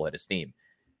a full head of steam.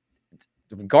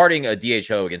 Guarding a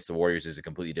DHO against the Warriors is a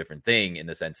completely different thing in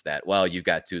the sense that, well, you've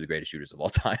got 2 of the greatest shooters of all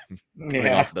time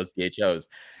running off of those DHOs.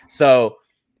 So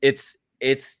it's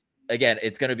again,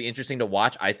 it's going to be interesting to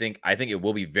watch. I think it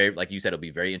will be very, like you said, it'll be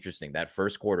very interesting. That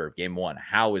first quarter of game one,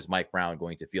 how is Mike Brown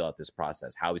going to feel at this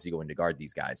process? How is he going to guard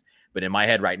these guys? But in my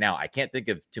head right now, I can't think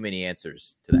of too many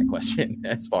answers to that question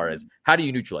as far as how do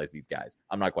you neutralize these guys?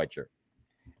 I'm not quite sure.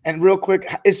 And real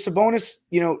quick, is Sabonis,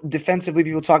 defensively,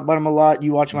 people talk about him a lot.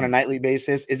 You watch him on a nightly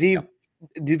basis. Is he,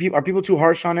 are people too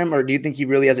harsh on him, or do you think he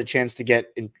really has a chance to get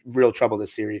in real trouble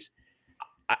this series?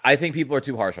 I think people are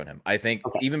too harsh on him. I think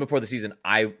even before the season,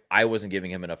 I wasn't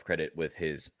giving him enough credit with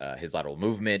his lateral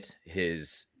movement,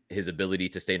 his ability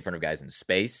to stay in front of guys in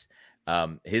space,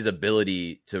 his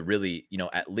ability to really,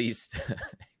 at least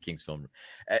King's film,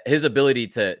 his ability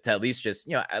to at least just,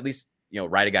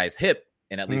 ride a guy's hip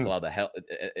and at least allow the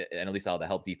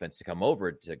help defense to come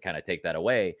over to kind of take that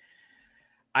away.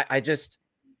 I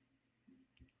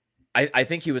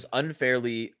think he was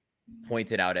unfairly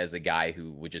pointed out as a guy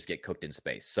who would just get cooked in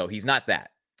space. So he's not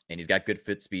that. And he's got good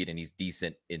foot speed and he's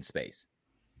decent in space.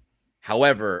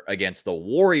 However, against the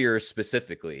Warriors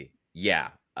specifically,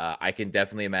 I can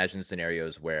definitely imagine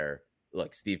scenarios where,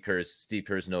 look, Steve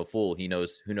Kerr's no fool. He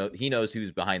knows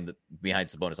who's behind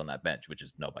Sabonis on that bench, which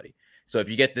is nobody. So if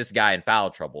you get this guy in foul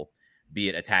trouble, be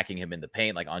it attacking him in the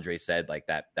paint, like Andre said, like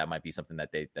that might be something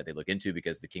that they look into,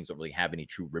 because the Kings don't really have any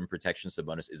true rim protection.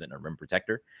 Sabonis isn't a rim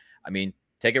protector. I mean,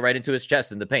 take it right into his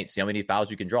chest in the paint. See how many fouls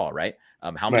you can draw, right?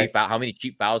 How many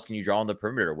cheap fouls can you draw on the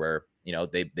perimeter where,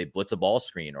 they blitz a ball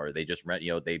screen, or they just rent,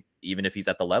 they, even if he's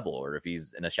at the level, or if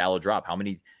he's in a shallow drop, how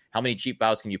many cheap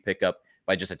fouls can you pick up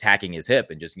by just attacking his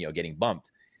hip and just, getting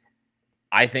bumped?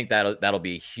 I think that'll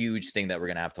be a huge thing that we're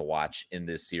going to have to watch in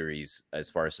this series as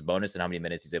far as Sabonis and how many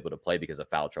minutes he's able to play because of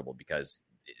foul trouble, because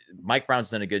Mike Brown's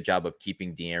done a good job of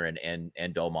keeping De'Aaron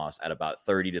and Domas at about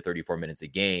 30 to 34 minutes a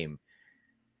game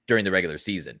during the regular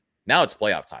season. Now it's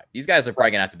playoff time. These guys are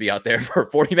probably going to have to be out there for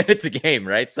 40 minutes a game,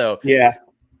 right? So yeah,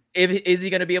 is he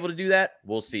going to be able to do that?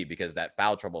 We'll see, because that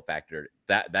foul trouble factor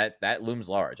that looms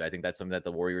large. I think that's something that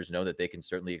the Warriors know that they can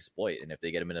certainly exploit. And if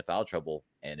they get him into foul trouble,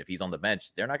 and if he's on the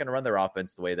bench, they're not going to run their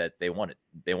offense the way that they want it.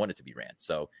 They want it to be ran.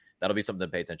 So that'll be something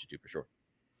to pay attention to for sure.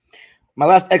 My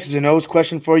last X's and O's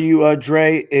question for you,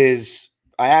 Dre, is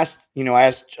I asked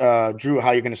Jrue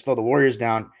how you're going to slow the Warriors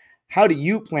down. How do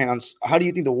you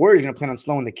think the Warriors are going to plan on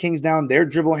slowing the Kings down, their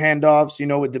dribble handoffs,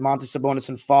 with DeMontis Sabonis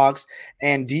and Fox?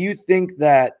 And do you think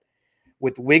that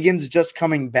with Wiggins just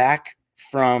coming back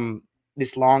from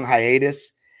this long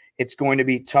hiatus, it's going to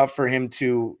be tough for him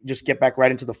to just get back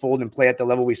right into the fold and play at the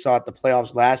level we saw at the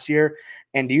playoffs last year?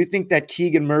 And do you think that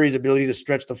Keegan Murray's ability to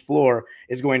stretch the floor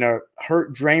is going to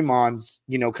hurt Draymond's,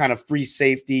 kind of free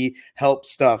safety help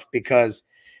stuff? Because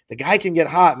the guy can get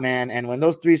hot, man. And when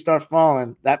those threes start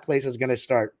falling, that place is going to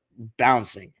start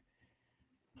bouncing.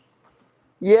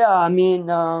 Yeah, I mean,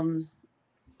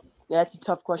 that's a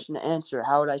tough question to answer.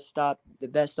 How would I stop the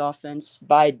best offense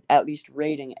by at least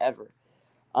rating ever?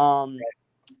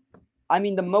 I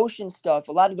mean, the motion stuff,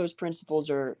 a lot of those principles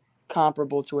are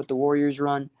comparable to what the Warriors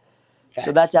run. Facts.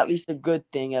 So that's at least a good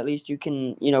thing. At least you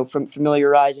can,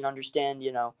 familiarize and understand,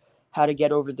 how to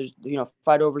get over the,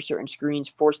 fight over certain screens,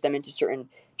 force them into certain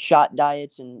shot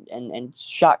diets and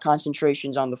shot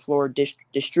concentrations on the floor,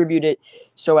 distribute it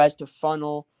so as to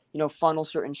funnel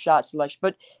certain shot selection.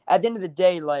 But at the end of the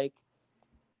day, like,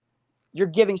 you're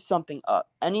giving something up.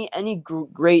 Any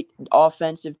great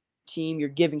offensive team, you're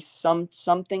giving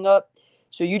something up.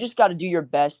 So you just got to do your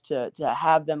best to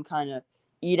have them kind of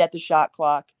eat at the shot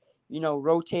clock,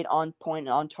 rotate on point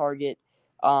and on target.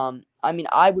 I mean,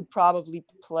 I would probably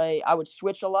I would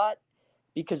switch a lot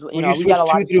because, we got a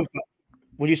lot.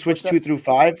 Would you switch 2 through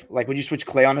 5? Like, would you switch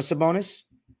Klay on a Sabonis?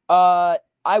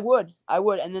 I would.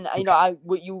 And then,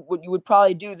 what you would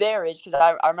probably do there is, because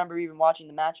I remember even watching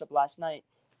the matchup last night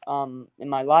in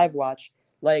my live watch,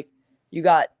 like, you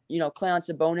got, Klay on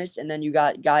Sabonis, and then you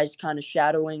got guys kind of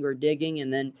shadowing or digging,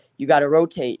 and then you got to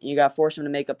rotate, and you got to force them to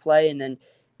make a play, and then,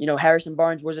 Harrison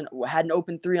Barnes had an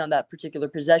open 3 on that particular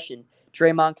possession.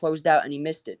 Draymond closed out, and he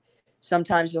missed it.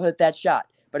 Sometimes he'll hit that shot.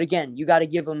 But again, you got to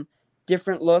give him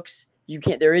different looks.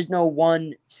 There is no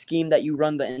one scheme that you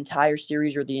run the entire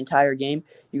series or the entire game.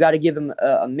 You got to give them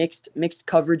a mixed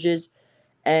coverages,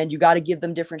 and you got to give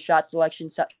them different shot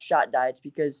selections, shot diets,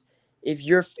 because if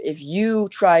you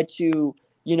try to,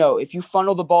 if you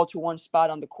funnel the ball to one spot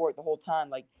on the court the whole time,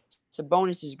 like,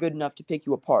 Sabonis is good enough to pick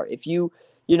you apart. If you,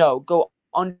 go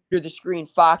under the screen,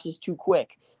 Fox is too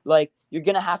quick. Like, you're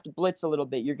going to have to blitz a little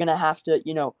bit. You're going to have to,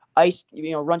 ice,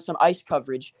 run some ice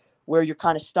coverage where you're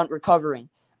kind of stunt recovering.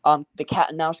 The cat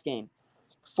and mouse game.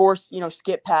 Force,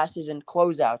 skip passes and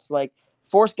closeouts. Like,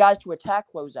 force guys to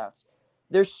attack closeouts.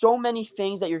 There's so many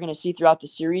things that you're going to see throughout the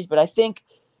series, but I think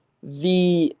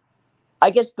the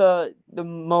the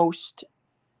most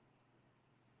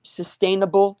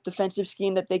sustainable defensive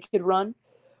scheme that they could run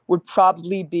would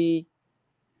probably be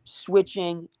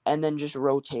switching and then just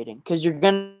rotating, because you're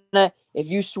gonna, if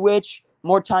you switch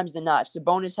more times than not, if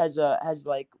Sabonis has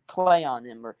like Clay on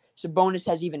him, or Sabonis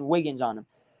has even Wiggins on him,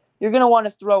 you're gonna want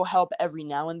to throw help every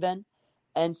now and then,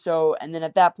 and then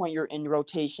at that point you're in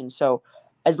rotation. So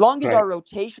as long as our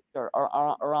rotations are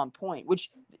on point, which,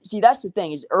 see, that's the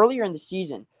thing, is earlier in the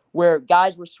season where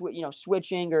guys were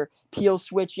switching, or Peel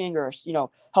switching, or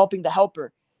helping the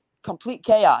helper, complete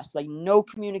chaos, like no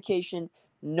communication,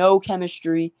 no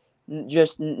chemistry,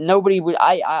 just nobody would.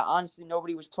 I honestly,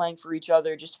 nobody was playing for each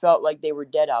other. It just felt like they were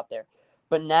dead out there.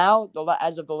 But now,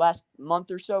 as of the last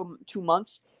month or so, 2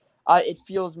 months, it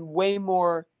feels way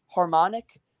more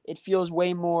harmonic. It feels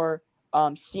way more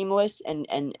seamless,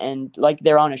 and like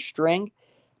they're on a string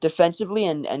defensively,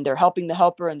 and they're helping the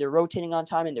helper, and they're rotating on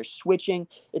time, and they're switching.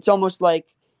 It's almost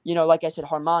like, like I said,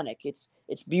 harmonic. It's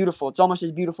beautiful. It's almost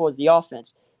as beautiful as the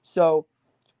offense. So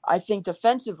I think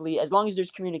defensively, as long as there's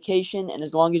communication, and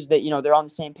as long as they're on the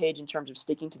same page in terms of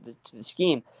sticking to the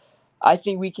scheme, I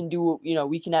think we can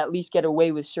we can at least get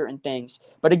away with certain things.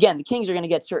 But again, the Kings are going to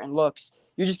get certain looks.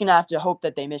 You're just going to have to hope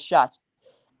that they miss shots.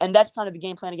 And that's kind of the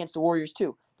game plan against the Warriors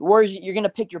too. The Warriors, you're going to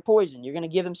pick your poison. You're going to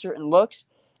give them certain looks,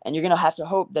 and you're going to have to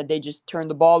hope that they just turn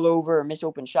the ball over or miss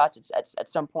open shots at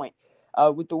some point.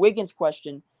 With the Wiggins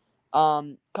question,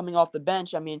 coming off the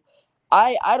bench, I mean,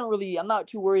 I'm not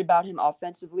too worried about him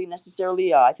offensively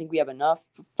necessarily. I think we have enough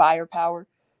firepower,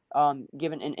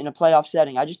 given in a playoff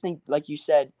setting. I just think, like you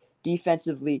said,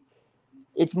 defensively,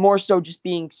 it's more so just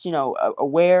being,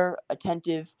 aware,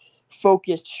 attentive,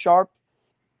 focused, sharp,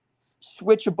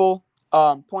 switchable,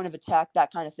 point of attack,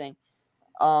 that kind of thing.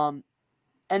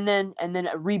 And then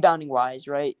rebounding wise,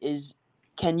 right,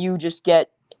 can you just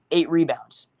get 8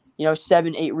 rebounds,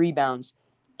 7, 8 rebounds,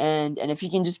 and if he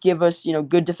can just give us,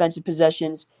 good defensive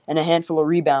possessions and a handful of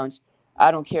rebounds,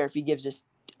 I don't care if he gives us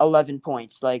 11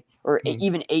 points, or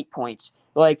even 8 points.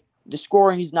 Like, the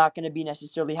scoring is not going to be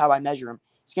necessarily how I measure him.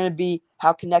 It's going to be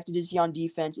how connected is he on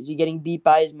defense? Is he getting beat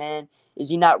by his man? Is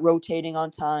he not rotating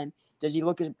on time? Does he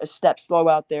look a step slow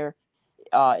out there?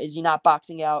 Is he not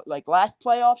boxing out? Like, last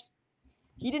playoffs,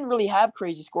 he didn't really have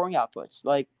crazy scoring outputs.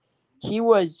 Like, he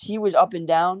was up and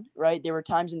down, right? There were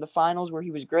times in the finals where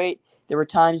he was great. There were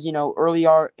times,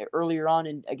 earlier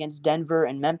on against Denver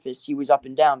and Memphis, he was up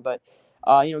and down. But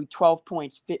 12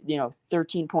 points,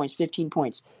 13 points, 15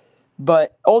 points.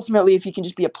 But ultimately, if he can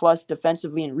just be a plus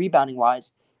defensively and rebounding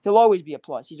wise, he'll always be a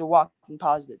plus. He's a walking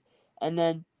positive. And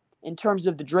then in terms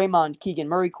of the Draymond Keegan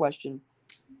Murray question,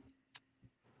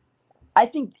 I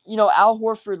think, Al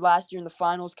Horford last year in the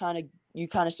finals, you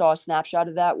saw a snapshot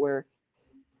of that, where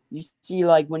you see,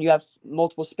 like, when you have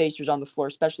multiple spacers on the floor,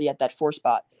 especially at that 4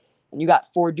 spot, and you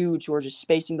got 4 dudes who are just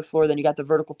spacing the floor, then you got the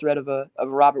vertical threat of a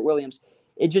Robert Williams.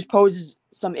 It just poses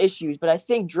some issues. But I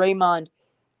think Draymond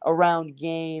around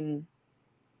game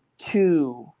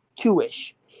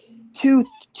 2-ish, 2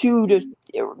 to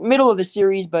middle of the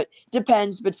series, but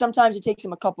depends. But sometimes it takes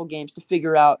him a couple games to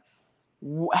figure out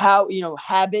how,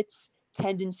 habits,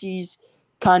 tendencies,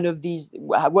 kind of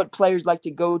what players like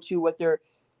to go to, what they're,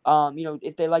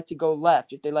 if they like to go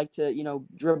left, if they like to,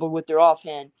 dribble with their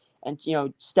offhand and,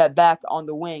 step back on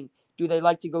the wing. Do they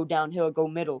like to go downhill, go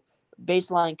middle,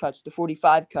 baseline cuts, the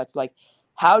 45 cuts? Like,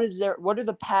 what are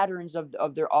the patterns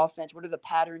of their offense? What are the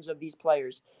patterns of these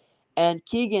players? And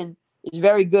Keegan is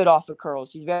very good off of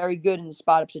curls. He's very good in the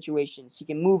spot-up situations. He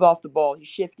can move off the ball. He's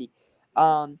shifty.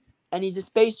 And he's a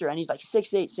spacer, and he's like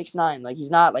 6'8", 6'9". Like,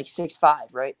 he's not like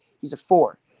 6'5", right? He's a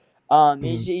 4.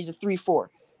 He's a 3-4.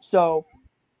 So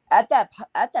at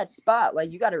that spot,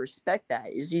 like, you got to respect that.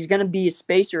 He's going to be a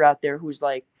spacer out there who's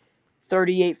like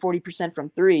 38, 40% from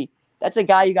 3. That's a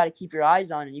guy you got to keep your eyes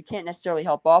on, and you can't necessarily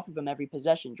help off of him every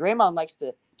possession. Draymond likes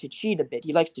to cheat a bit.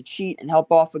 He likes to cheat and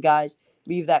help off of guys,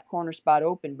 leave that corner spot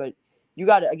open. But you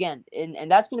got to, again, and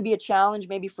that's going to be a challenge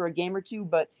maybe for a game or two,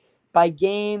 but by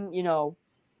game,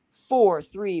 4,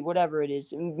 3, whatever it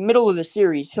is, in the middle of the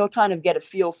series, he'll kind of get a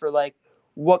feel for, like,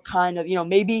 what kind of,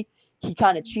 maybe he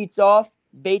kind of cheats off,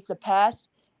 baits a pass,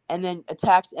 and then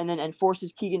attacks and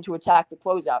forces Keegan to attack the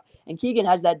closeout. And Keegan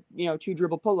has that, 2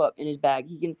 dribble pull up in his bag.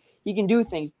 He can do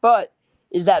things, but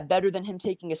is that better than him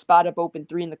taking a spot up open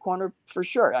 3 in the corner? For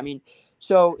sure. I mean,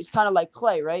 so it's kind of like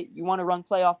Clay, right? You want to run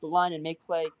Clay off the line and make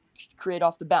Clay create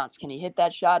off the bounce. Can he hit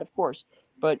that shot? Of course,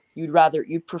 but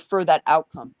you'd prefer that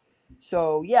outcome.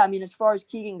 So yeah, I mean, as far as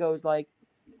Keegan goes, like,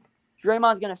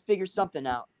 Draymond's gonna figure something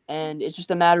out, and it's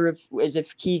just a matter of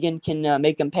if Keegan can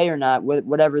make him pay or not,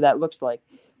 whatever that looks like.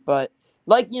 But,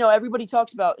 like, everybody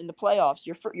talks about in the playoffs,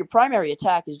 your primary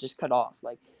attack is just cut off.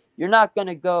 Like, you're not going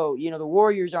to go, the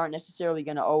Warriors aren't necessarily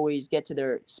going to always get to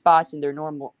their spots in their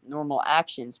normal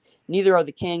actions. Neither are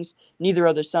the Kings, neither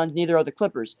are the Suns, neither are the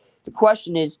Clippers. The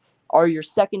question is, are your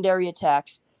secondary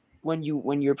attacks, when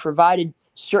you're provided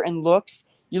certain looks?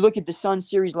 You look at the Suns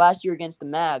series last year against the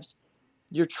Mavs,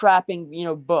 you're trapping,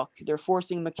 Book. They're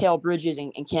forcing Mikal Bridges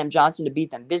and Cam Johnson to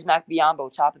beat them. Bismack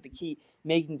Biyombo, top of the key,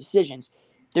 making decisions.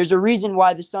 There's a reason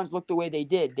why the Suns looked the way they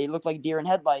did. They looked like deer in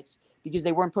headlights because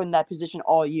they weren't put in that position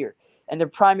all year, and their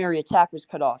primary attack was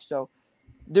cut off. So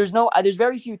there's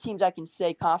very few teams I can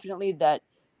say confidently that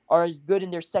are as good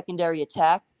in their secondary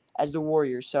attack as the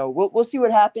Warriors. So we'll see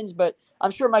what happens, but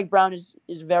I'm sure Mike Brown is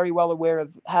very well aware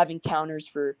of having counters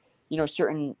for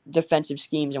certain defensive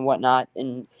schemes and whatnot,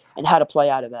 and how to play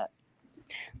out of that.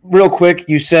 Real quick,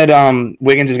 you said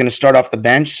Wiggins is going to start off the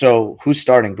bench. So who's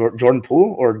starting? Jordan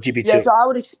Poole or GP2? Yeah, so I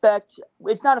would expect,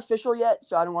 it's not official yet,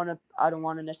 so I don't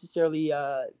want to necessarily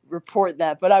report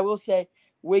that, but I will say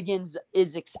Wiggins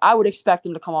I would expect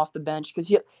him to come off the bench because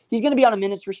he's going to be on a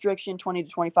minutes restriction, 20 to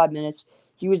 25 minutes.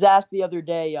 He was asked the other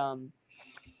day, how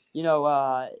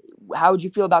would you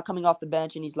feel about coming off the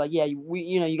bench? And he's like, yeah,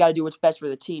 you got to do what's best for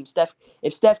the team.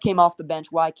 If Steph came off the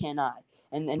bench, why can't I?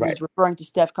 And right. He's referring to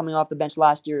Steph coming off the bench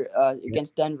last year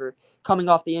against Denver, coming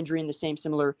off the injury in the same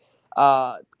similar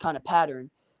kind of pattern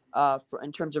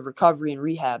in terms of recovery and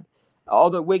rehab.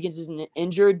 Although Wiggins isn't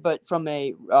injured, but from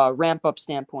a ramp up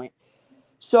standpoint.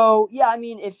 So yeah, I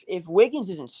mean, if Wiggins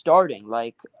isn't starting,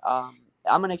 I'm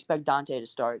gonna expect Dante to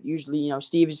start. Usually,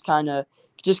 Steve is kind of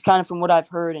from what I've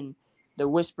heard and the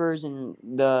whispers and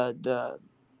the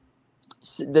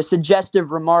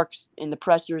suggestive remarks in the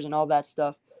pressers and all that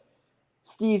stuff.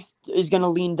 Steve is going to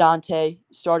lean Dante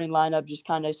starting lineup, just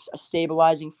kind of a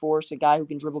stabilizing force, a guy who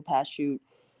can dribble, pass, shoot,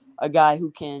 a guy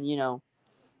who can,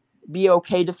 be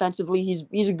okay defensively.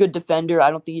 He's a good defender.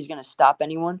 I don't think he's going to stop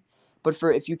anyone. But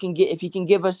if he can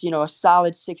give us, a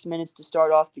solid 6 minutes to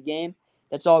start off the game,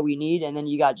 that's all we need. And then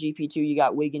you got GP2, you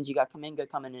got Wiggins, you got Kuminga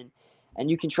coming in,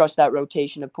 and you can trust that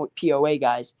rotation of POA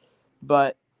guys.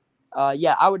 But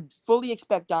yeah, I would fully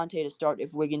expect Dante to start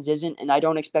if Wiggins isn't, and I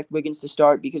don't expect Wiggins to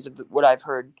start because of what I've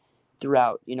heard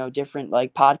throughout, different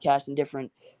podcasts and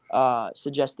different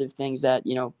suggestive things that,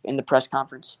 in the press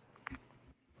conference.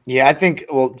 Yeah, I think,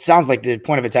 it sounds like the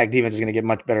point of attack defense is going to get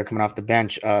much better coming off the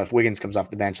bench if Wiggins comes off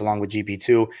the bench along with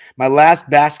GP2. My last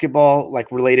basketball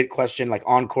related question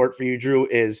on court for you, Jrue,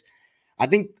 is I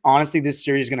think honestly this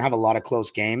series is going to have a lot of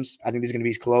close games. I think these are going to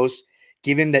be close.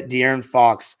 Given that De'Aaron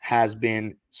Fox has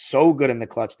been so good in the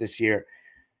clutch this year,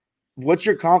 what's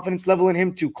your confidence level in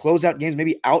him to close out games,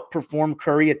 maybe outperform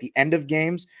Curry at the end of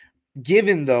games,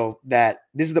 given, though, that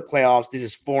this is the playoffs, this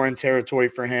is foreign territory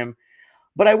for him?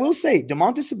 But I will say,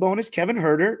 Domantas Sabonis, Kevin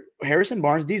Huerter, Harrison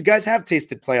Barnes, these guys have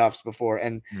tasted playoffs before.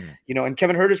 And, in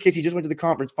Kevin Huerter's case, he just went to the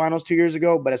conference finals 2 years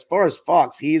ago. But as far as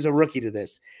Fox, he's a rookie to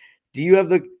this. Do you have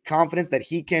the confidence that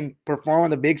he can perform on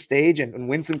the big stage and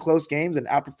win some close games and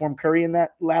outperform Curry in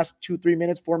that last 2-3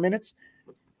 minutes, 4 minutes?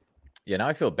 Yeah, now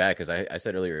I feel bad because I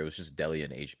said earlier it was just Delly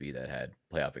and HB that had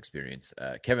playoff experience.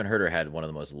 Kevin Huerter had one of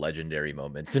the most legendary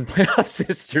moments in playoffs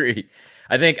history.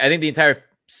 I think the entire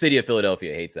city of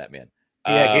Philadelphia hates that man.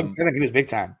 Yeah, Game 7, he was big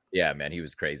time. Yeah, man, he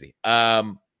was crazy.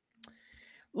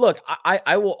 Look,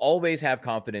 I will always have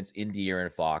confidence in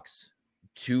De'Aaron Fox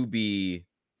to be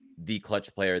the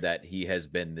clutch player that he has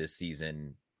been this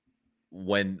season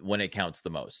when it counts the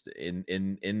most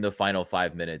in the final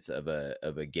 5 minutes of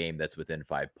a game that's within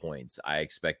 5 points. I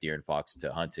expect De'Aaron Fox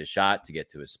to hunt his shot, to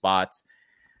get to his spots.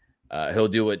 He'll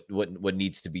do what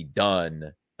needs to be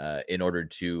done in order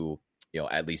to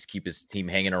at least keep his team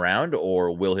hanging around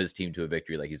or will his team to a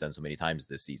victory like he's done so many times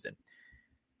this season.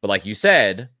 But like you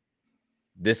said,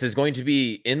 this is going to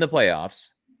be in the playoffs.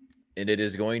 And it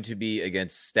is going to be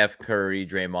against Steph Curry,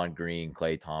 Draymond Green,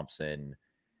 Klay Thompson,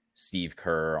 Steve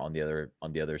Kerr on the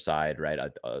other side, right?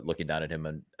 Looking down at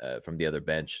him from the other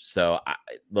bench. So,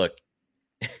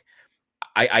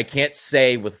 I can't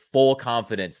say with full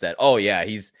confidence that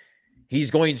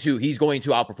he's going to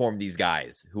outperform these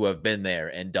guys who have been there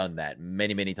and done that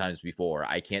many, many times before.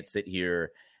 I can't sit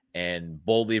here and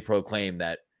boldly proclaim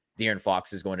that De'Aaron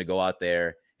Fox is going to go out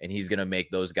there and he's going to make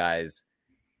those guys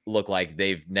look like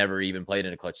they've never even played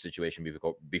in a clutch situation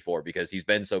before because he's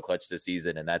been so clutch this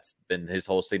season and that's been his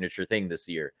whole signature thing this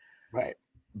year. Right.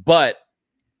 But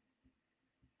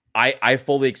I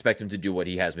fully expect him to do what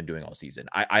he has been doing all season.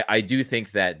 I do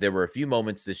think that there were a few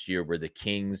moments this year where the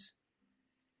Kings,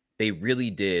 they really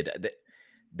did.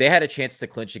 They had a chance to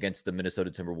clinch against the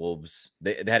Minnesota Timberwolves.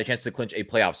 They had a chance to clinch a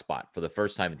playoff spot for the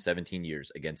first time in 17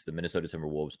 years against the Minnesota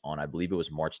Timberwolves on, I believe it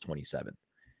was March 27th.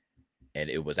 And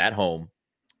it was at home.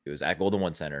 It was at Golden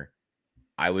One Center.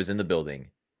 I was in the building.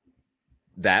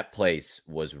 That place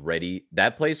was ready.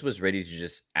 That place was ready to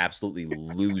just absolutely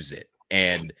lose it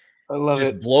and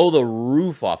just blow the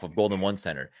roof off of Golden One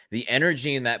Center. The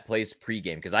energy in that place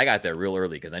pregame, because I got there real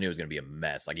early because I knew it was going to be a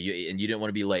mess. Like you didn't want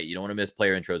to be late. You don't want to miss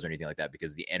player intros or anything like that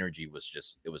because the energy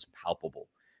was it was palpable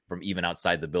from even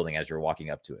outside the building as you're walking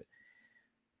up to it.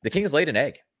 The Kings laid an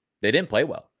egg. They didn't play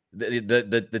well. The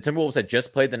Timberwolves had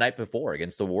just played the night before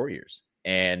against the Warriors,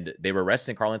 and they were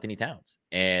resting Karl-Anthony Towns.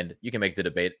 And you can make the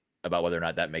debate about whether or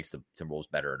not that makes the Timberwolves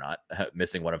better or not,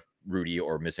 missing one of Rudy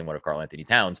or missing one of Karl-Anthony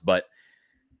Towns. But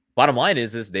bottom line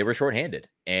is they were shorthanded,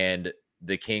 and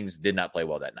the Kings did not play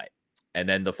well that night. And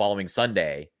then the following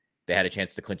Sunday, they had a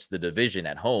chance to clinch the division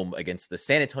at home against the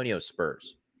San Antonio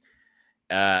Spurs.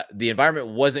 The environment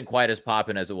wasn't quite as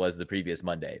popping as it was the previous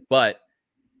Monday, but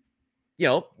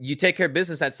you take care of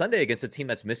business that Sunday against a team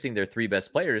that's missing their three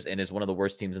best players and is one of the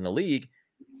worst teams in the league.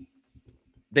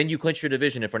 Then you clinch your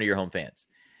division in front of your home fans.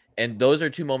 And those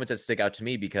are two moments that stick out to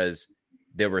me because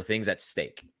there were things at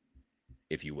stake,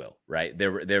 if you will, right?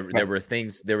 There were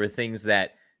things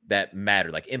that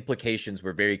mattered. Like implications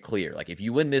were very clear. Like if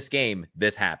you win this game,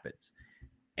 this happens.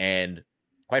 And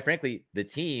quite frankly, the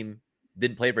team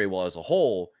didn't play very well as a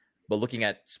whole, but looking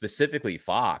at specifically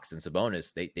Fox and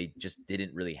Sabonis, they just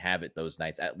didn't really have it those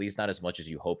nights, at least not as much as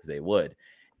you hoped they would.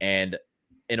 And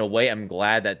in a way, I'm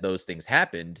glad that those things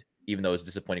happened, even though it's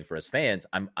disappointing for us fans.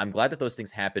 I'm glad that those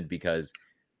things happened because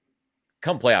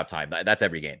come playoff time, that's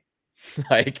every game.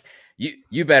 Like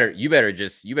you better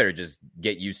just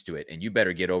get used to it, and you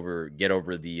better get over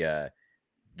the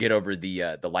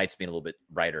lights being a little bit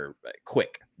brighter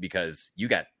quick, because you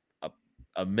got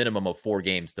a minimum of 4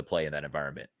 games to play in that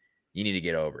environment. You need to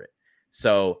get over it.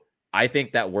 So I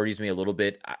think that worries me a little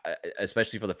bit,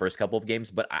 especially for the first couple of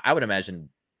games. But I would imagine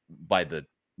by the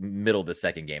middle of the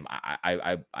second game,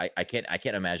 I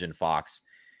can't imagine Fox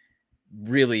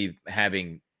really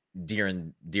having deer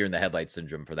in the headlights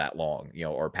syndrome for that long,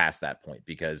 or past that point,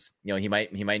 because he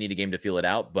might need a game to feel it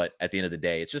out. But at the end of the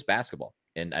day, it's just basketball,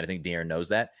 and I think De'Aaron knows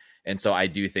that. And so I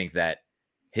do think that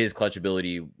his clutch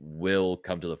ability will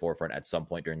come to the forefront at some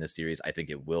point during this series. I think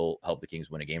it will help the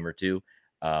Kings win a game or two.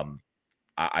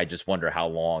 I just wonder how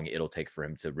long it'll take for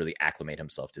him to really acclimate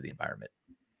himself to the environment.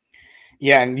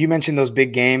 Yeah, and you mentioned those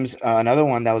big games. Another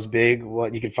one that was big,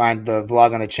 what you could find the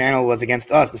vlog on the channel, was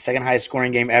against us, the second highest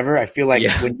scoring game ever. I feel like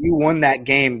when you won that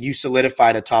game, you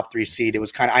solidified a top 3 seed. It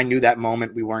was I knew that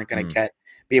moment we weren't going to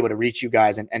be able to reach you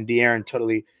guys, and De'Aaron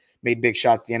totally made big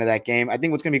shots at the end of that game. I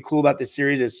think what's going to be cool about this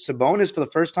series is Sabonis, for the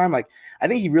first time, I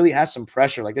think he really has some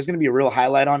pressure. There's going to be a real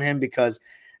highlight on him, because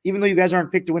even though you guys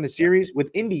aren't picked to win the series,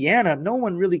 with Indiana, no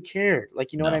one really cared. What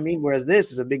I mean? Whereas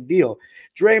this is a big deal.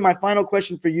 Dre, my final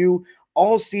question for you.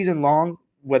 All season long,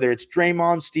 whether it's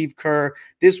Draymond, Steve Kerr,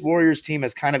 this Warriors team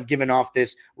has kind of given off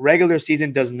this regular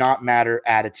season does not matter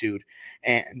attitude.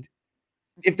 And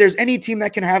if there's any team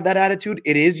that can have that attitude,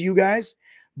 it is you guys.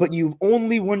 But you've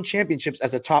only won championships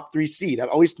as a top 3 seed. I've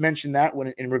always mentioned that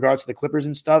when in regards to the Clippers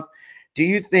and stuff. Do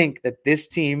you think that this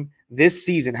team this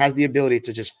season has the ability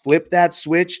to just flip that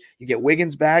switch? You get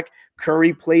Wiggins back,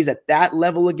 Curry plays at that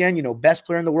level again, best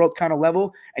player in the world kind of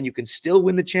level, and you can still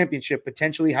win the championship,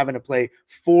 potentially having to play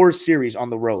 4 series on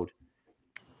the road.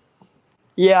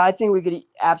 Yeah, I think we could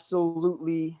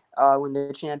absolutely win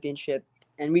the championship,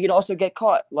 and we could also get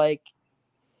caught. I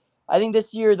think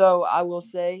this year, though, I will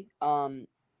say,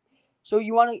 so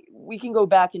we can go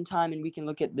back in time and we can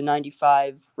look at the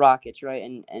 95 Rockets, right?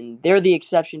 And they're the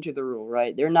exception to the rule,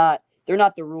 right? They're not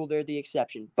the rule, they're the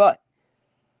exception. But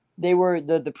they were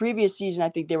the previous season, I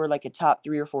think they were like a top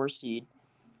 3 or 4 seed.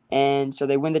 And so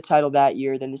they win the title that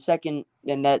year. Then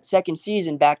that second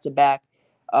season back to back,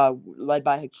 led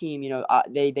by Hakeem,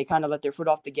 they kind of let their foot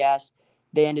off the gas.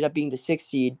 They ended up being the 6th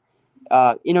seed.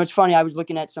 It's funny, I was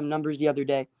looking at some numbers the other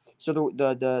day. So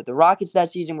the Rockets that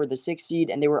season were the 6th seed,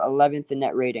 and they were 11th in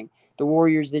net rating. The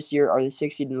Warriors this year are the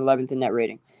 6th seed and 11th in net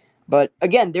rating. But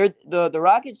again, they're the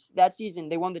Rockets that season,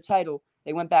 they won the title.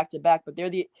 They went back to back, but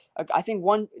I think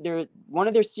one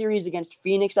of their series against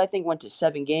Phoenix, I think, went to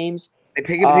 7 games. They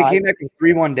came back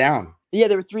 3-1 down. Yeah,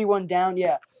 they were 3-1 down.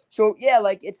 Yeah. So yeah,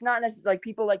 it's not necessarily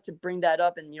people like to bring that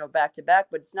up and back to back,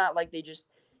 but it's not like they just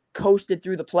coasted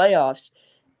through the playoffs.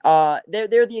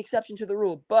 They're the exception to the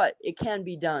rule, but it can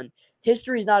be done.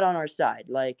 History's not on our side.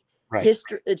 Right.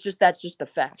 History, that's just the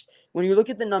facts. When you look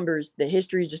at the numbers, the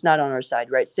history is just not on our side,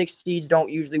 right? 6 seeds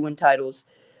don't usually win titles.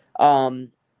 The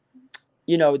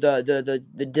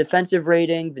defensive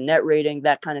rating, the net rating,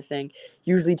 that kind of thing.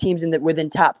 Usually teams within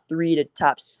top 3 to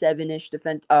top 7-ish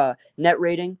net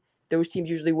rating, those teams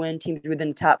usually win. Teams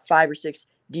within top 5 or 6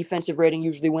 defensive rating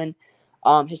usually win,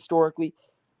 historically.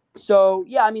 So,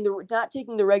 yeah, I mean, they're not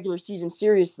taking the regular season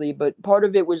seriously, but part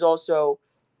of it was also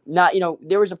not,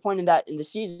 there was a point in the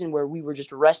season where we were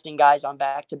just resting guys on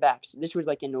back-to-backs. This was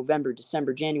like in November,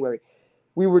 December, January.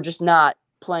 We were just not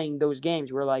playing those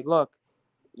games. We're like, look,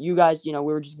 you guys, we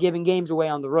were just giving games away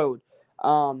on the road.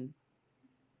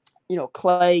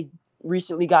 Clay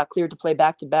recently got cleared to play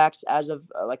back-to-backs as of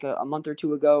like a month or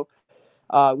two ago.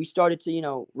 We started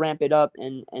to, ramp it up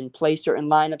and play certain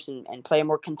lineups and play a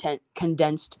more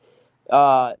condensed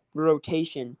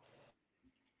rotation.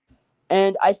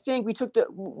 And I think we took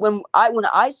when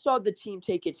I saw the team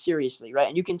take it seriously, right?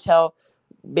 And you can tell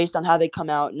based on how they come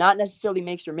out, not necessarily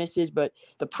makes or misses, but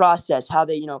the process, how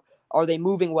they, are they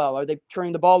moving well? Are they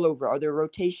turning the ball over? Are their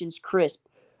rotations crisp?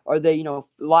 Are they,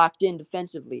 locked in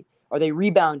defensively? Are they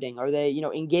rebounding? Are they,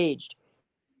 engaged?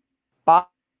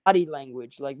 Body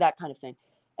language, like that kind of thing.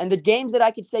 And the games that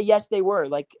I could say, yes, they were.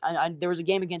 Like, there was a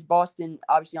game against Boston,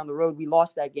 obviously on the road. We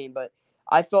lost that game, but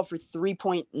I felt for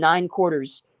 3.9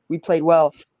 quarters, we played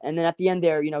well. And then at the end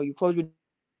there, you close with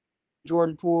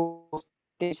Jordan Poole,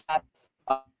 things happen.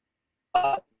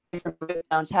 Different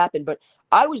breakdowns happen. But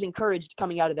I was encouraged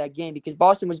coming out of that game because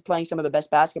Boston was playing some of the best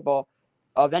basketball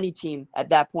of any team at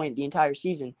that point the entire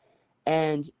season.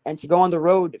 And to go on the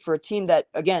road for a team that,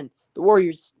 again, the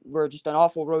Warriors were just an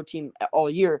awful road team all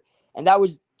year. And that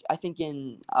was, I think,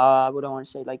 in, what do I want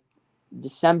to say, like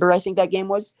December, I think that game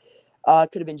was.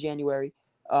 Could have been January.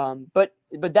 But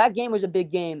that game was a big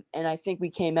game, and I think we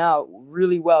came out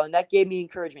really well, and that gave me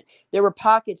encouragement. There were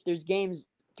pockets, there's games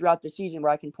throughout the season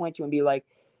where I can point to and be like,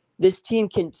 this team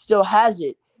still has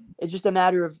it. It's just a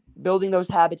matter of building those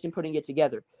habits and putting it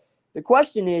together. The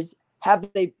question is, have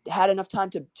they had enough time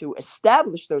to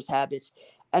establish those habits,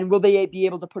 and will they be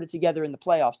able to put it together in the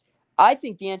playoffs? I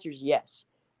think the answer is yes.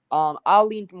 I'll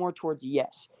lean more towards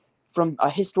yes from a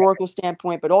historical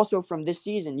standpoint, but also from this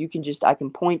season. I can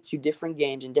point to different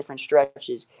games and different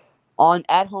stretches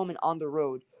at home and on the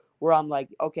road where I'm like,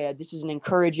 okay, this is an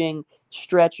encouraging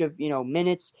stretch of,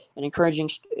 minutes, an encouraging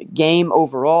game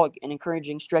overall, an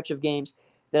encouraging stretch of games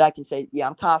that I can say, yeah,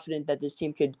 I'm confident that this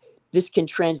can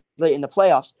translate in the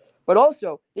playoffs. But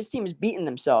also, this team has beaten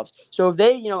themselves. So if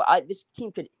they, this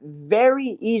team could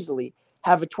very easily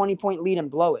have a 20-point lead and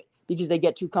blow it because they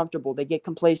get too comfortable, they get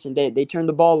complacent, they turn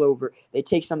the ball over, they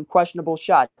take some questionable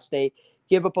shots, they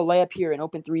give up a layup here, an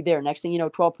open three there. Next thing you know,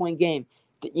 12-point game.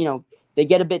 They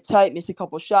get a bit tight, miss a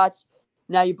couple shots.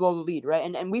 Now you blow the lead, right?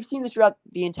 And we've seen this throughout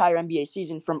the entire NBA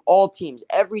season from all teams.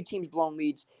 Every team's blown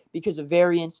leads because of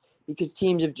variance, because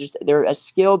teams they're as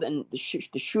skilled and the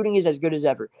shooting is as good as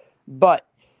ever. But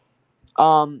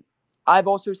I've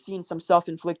also seen some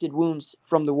self-inflicted wounds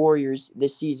from the Warriors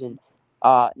this season.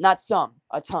 Not some,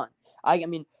 a ton. I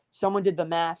mean, someone did the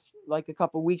math like a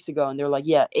couple weeks ago, and they're like,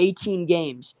 yeah, 18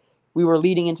 games. We were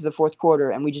leading into the fourth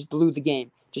quarter, and we just blew the game.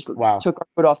 Just took our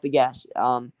foot off the gas.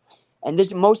 And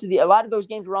a lot of those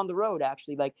games were on the road,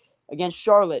 actually, like against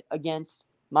Charlotte, against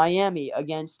Miami,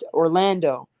 against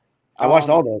Orlando. I watched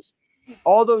all those.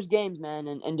 All those games, man,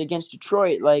 and against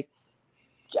Detroit, like,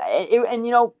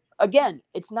 again,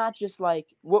 it's not just like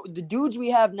what the dudes we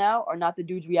have now are not the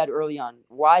dudes we had early on.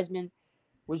 Wiseman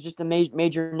was just a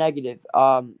major negative.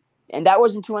 And that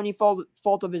wasn't to any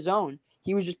fault of his own.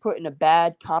 He was just put in a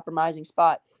bad, compromising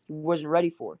spot he wasn't ready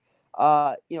for.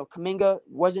 Kuminga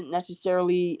wasn't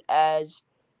necessarily as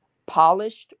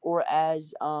polished or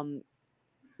as,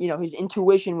 his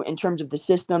intuition in terms of the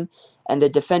system and the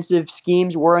defensive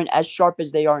schemes weren't as sharp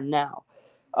as they are now.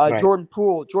 Right. Jordan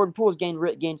Poole's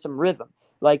gained some rhythm.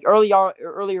 Like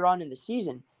earlier on in the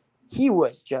season, he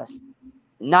was just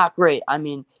not great. I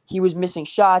mean, he was missing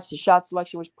shots. His shot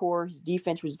selection was poor. His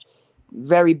defense was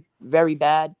very, very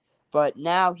bad. But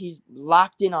now he's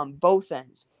locked in on both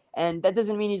ends. And that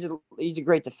doesn't mean he's a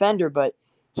great defender, but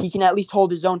he can at least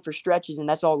hold his own for stretches, and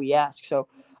that's all we ask. So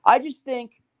I just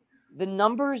think the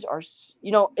numbers are,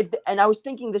 and I was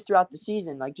thinking this throughout the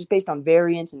season, like just based on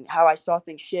variance and how I saw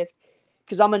things shift,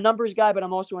 because I'm a numbers guy, but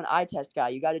I'm also an eye test guy.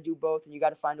 You got to do both, and you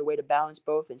got to find a way to balance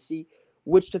both and see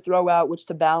which to throw out, which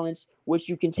to balance, which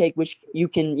you can take, which you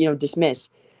can, dismiss.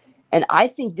 And I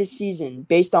think this season,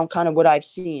 based on kind of what I've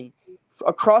seen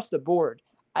across the board,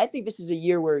 I think this is a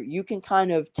year where you can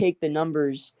kind of take the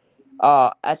numbers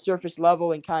at surface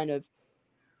level and kind of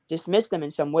dismiss them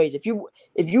in some ways. If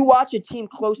you watch a team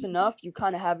close enough, you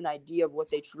kind of have an idea of what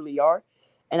they truly are.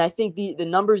 And I think the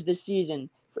numbers this season,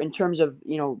 in terms of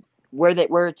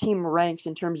where a team ranks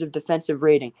in terms of defensive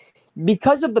rating,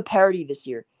 because of the parity this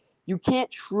year, you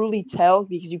can't truly tell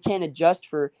because you can't adjust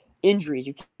for injuries,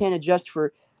 you can't adjust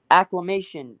for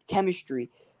acclimation, chemistry,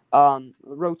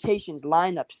 rotations,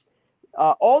 lineups,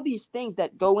 all these things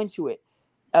that go into it.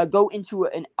 go into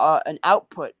an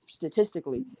output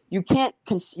statistically. You can't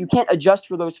adjust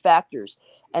for those factors,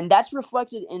 and that's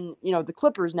reflected in the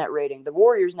Clippers net rating, the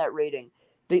Warriors net rating,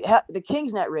 the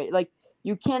Kings net rating. Like,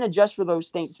 you can't adjust for those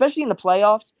things, especially in the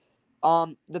playoffs.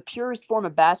 The purest form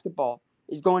of basketball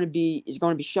is going to be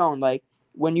shown. Like,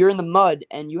 when you're in the mud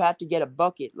and you have to get a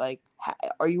bucket, like,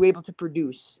 are you able to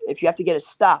produce? If you have to get a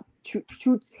stop,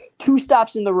 two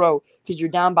stops in the row because you're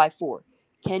down by 4,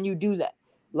 can you do that?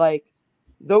 Like,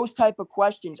 those type of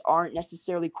questions aren't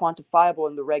necessarily quantifiable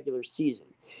in the regular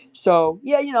season. So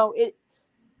yeah,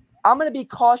 I'm going to be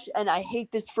cautious, and I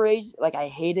hate this phrase. Like, I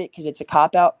hate it because it's a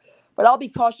cop-out, but I'll be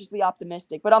cautiously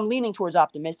optimistic. But I'm leaning towards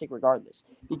optimistic regardless,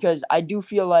 because I do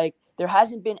feel like there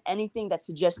hasn't been anything that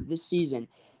suggests this season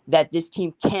that this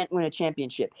team can't win a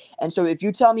championship. And so if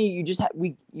you tell me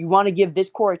you want to give this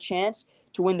core a chance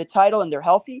to win the title and they're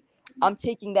healthy, I'm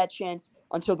taking that chance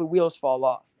until the wheels fall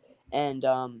off. And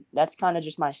that's kind of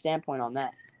just my standpoint on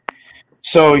that.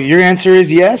 So your answer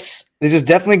is yes. This is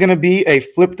definitely going to be a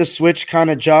flip the switch kind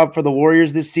of job for the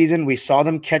Warriors this season. We saw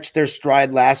them catch their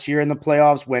stride last year in the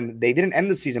playoffs when they didn't end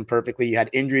the season perfectly. You had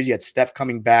injuries, you had Steph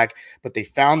coming back, but they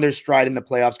found their stride in the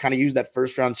playoffs, kind of used that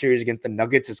first round series against the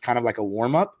Nuggets as kind of like a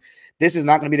warm up. This is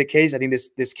not going to be the case. I think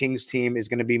this Kings team is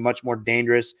going to be much more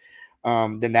dangerous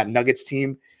than that Nuggets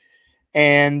team.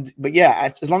 But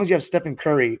yeah, as long as you have Stephen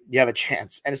Curry, you have a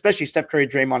chance. And especially Steph Curry,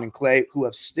 Draymond, and Klay, who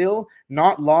have still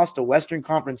not lost a Western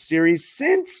Conference series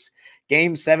since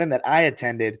Game 7 that I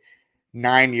attended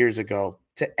 9 years ago.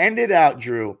 To end it out,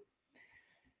 Jrue,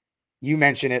 you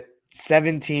mentioned it,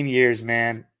 17 years,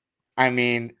 man. I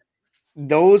mean,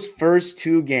 those first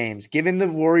 2 games, given the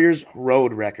Warriors'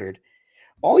 road record,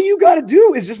 all you got to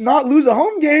do is just not lose a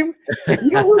home game. If you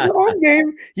don't lose a home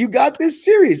game, you got this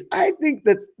series. I think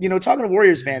that, talking to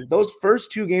Warriors fans, those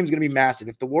first 2 games are going to be massive.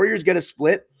 If the Warriors get a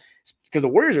split, because the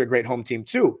Warriors are a great home team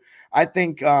too, I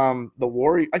think the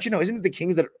Warriors – actually, no, isn't it the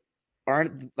Kings that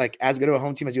aren't like as good of a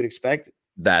home team as you'd expect?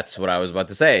 That's what I was about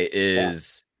to say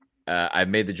is I've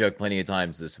made the joke plenty of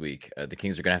times this week. The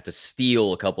Kings are going to have to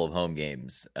steal a couple of home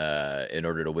games in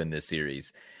order to win this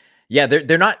series. Yeah,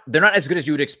 they're not as good as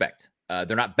you would expect.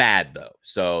 They're not bad though,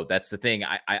 so that's the thing.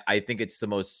 I think it's the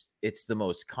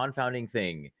most confounding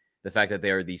thing, the fact that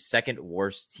they are the second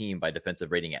worst team by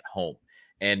defensive rating at home,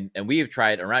 and we have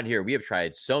tried around here. We have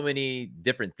tried so many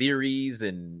different theories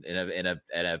and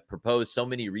have proposed so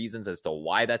many reasons as to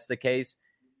why that's the case.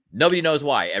 Nobody knows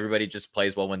why. Everybody just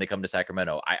plays well when they come to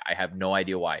Sacramento. I have no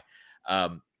idea why.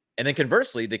 And then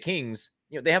conversely, the Kings,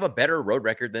 they have a better road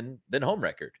record than home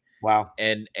record. Wow.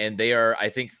 And they are, I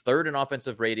think, 3rd in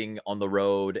offensive rating on the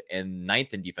road and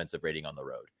 9th in defensive rating on the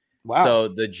road. Wow. So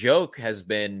the joke has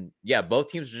been, both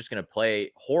teams are just going to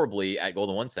play horribly at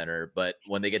Golden One Center, but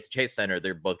when they get to Chase Center,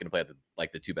 they're both going to play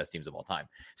at the 2 best teams of all time.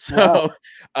 So,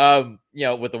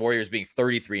 with the Warriors being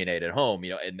 33-8 at home,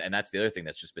 and that's the other thing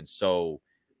that's just been so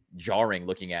jarring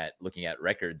looking at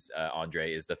records,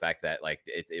 Andre, is the fact that like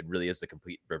it really is the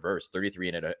complete reverse.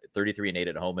 33-8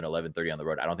 at home and 11-30 on the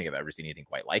road. I don't think I've ever seen anything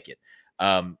quite like it.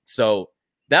 So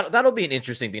that'll be an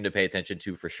interesting thing to pay attention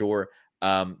to for sure.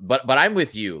 But I'm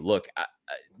with you. Look,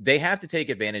 they have to take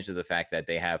advantage of the fact that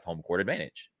they have home court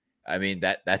advantage. I mean,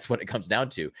 that's what it comes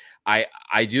down to.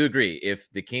 I do agree. If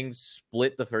the Kings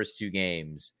split the first 2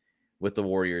 games with the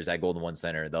Warriors at Golden One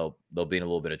Center, they'll be in a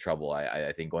little bit of trouble.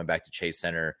 I think going back to Chase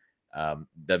Center,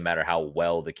 doesn't matter how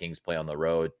well the Kings play on the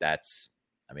road. That's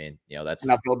an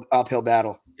uphill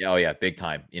battle. Oh yeah, big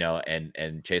time.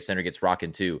 And Chase Center gets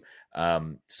rocking too.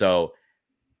 So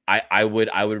I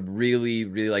would really,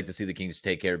 really like to see the Kings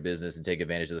take care of business and take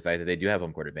advantage of the fact that they do have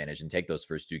home court advantage and take those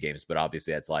first 2 games. But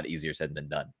obviously, that's a lot easier said than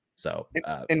done. So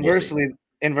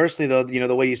Inversely, though,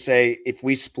 the way you say, if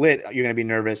we split, you're going to be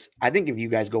nervous. I think if you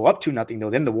guys go up 2-0, though,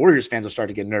 then the Warriors fans will start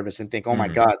to get nervous and think, oh, my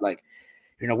God, like,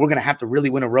 we're going to have to really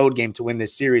win a road game to win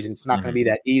this series. And it's not going to be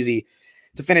that easy.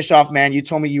 To finish off, man, you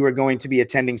told me you were going to be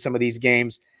attending some of these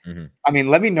games. I mean,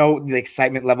 let me know the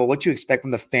excitement level, what you expect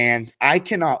from the fans. I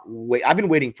cannot wait. I've been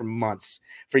waiting for months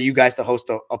for you guys to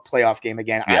host a playoff game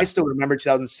again. Yeah. I still remember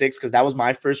 2006 because that was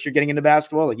my first year getting into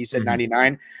basketball. Like you said,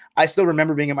 99. I still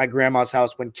remember being at my grandma's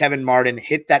house when Kevin Martin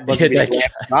hit that buzzer beater,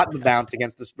 not the bounce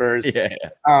against the Spurs.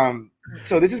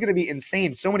 So this is going to be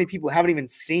insane. So many people haven't even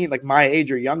seen, like my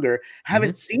age or younger,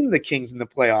 haven't seen the Kings in the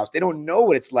playoffs. They don't know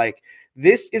what it's like.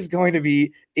 This is going to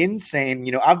be insane.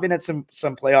 I've been at some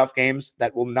playoff games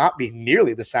that will not be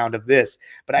nearly the sound of this,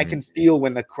 but I can feel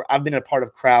when I've been a part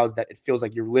of crowds that it feels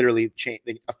like you're literally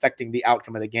affecting the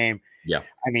outcome of the game. Yeah.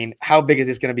 I mean, how big is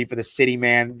this going to be for the city,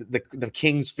 man, the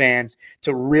Kings fans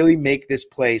to really make this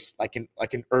place like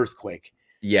an earthquake?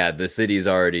 Yeah. The city's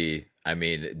already,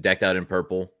 decked out in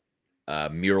purple.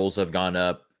 Murals have gone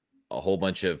up, a whole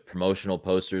bunch of promotional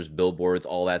posters, billboards,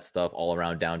 all that stuff all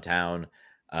around downtown.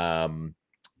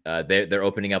 They're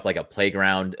opening up like a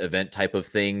playground event type of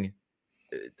thing.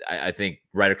 I think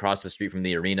right across the street from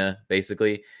the arena,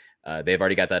 basically. They've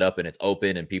already got that up and it's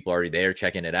open and people are already there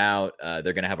checking it out.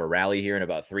 They're going to have a rally here in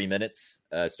about 3 minutes,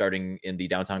 starting in the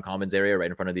downtown commons area right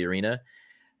in front of the arena.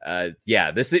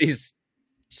 The city's,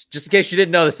 just in case you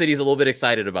didn't know, the city's a little bit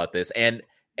excited about this. And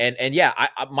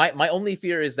my only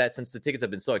fear is that since the tickets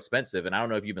have been so expensive, and I don't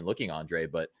know if you've been looking, Andre,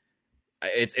 but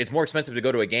it's more expensive to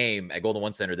go to a game at Golden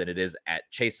One Center than it is at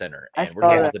Chase Center. And we're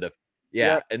talking about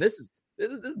and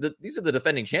these are the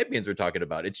defending champions we're talking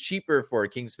about. It's cheaper for a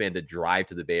Kings fan to drive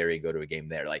to the Bay Area and go to a game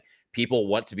there. Like, people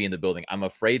want to be in the building. I'm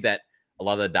afraid that a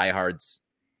lot of the diehards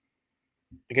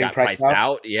got priced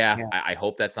out. I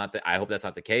hope that's not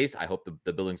the case. I hope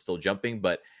the building's still jumping,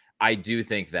 but I do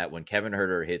think that when Kevin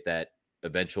Huerter hit that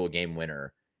eventual game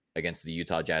winner against the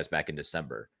Utah Jazz back in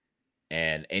December,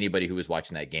 and anybody who was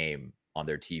watching that game on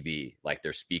their TV, like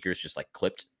their speakers just like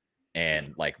clipped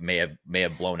and like may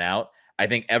have blown out. I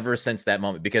think ever since that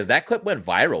moment, because that clip went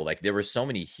viral, like there were so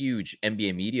many huge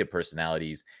NBA media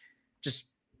personalities just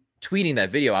tweeting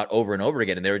that video out over and over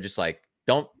again, and they were just like,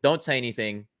 don't say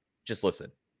anything, just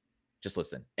listen.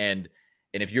 And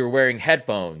if you're wearing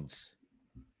headphones,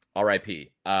 RIP.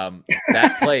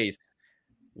 That place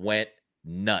went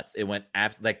nuts. It went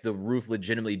like the roof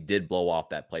legitimately did blow off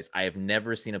that place. I have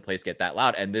never seen a place get that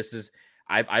loud. And this is,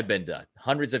 I've been to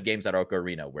hundreds of games at Arco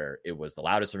Arena where it was the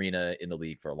loudest arena in the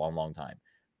league for a long, long time.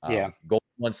 Golden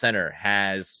One Center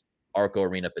has Arco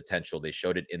Arena potential. They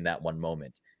showed it in that one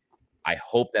moment. I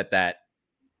hope that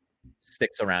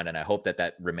sticks around, and I hope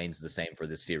that remains the same for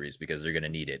this series because they're going to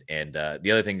need it. And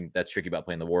the other thing that's tricky about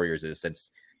playing the Warriors is,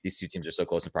 since these two teams are so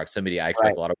close in proximity, I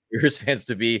expect a lot of Warriors fans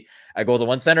to be at Golden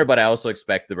One Center, but I also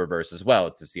expect the reverse as well,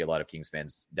 to see a lot of Kings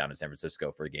fans down in San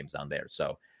Francisco for games down there.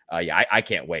 So I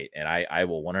can't wait. And I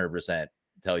will 100%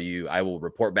 tell you, I will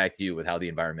report back to you with how the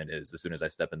environment is as soon as I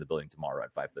step in the building tomorrow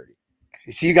at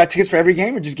 5:30. So you got tickets for every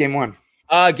game or just game one?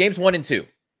 Games 1 and 2.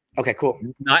 Okay, cool.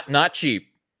 Not cheap,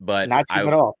 but not cheap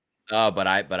at all. But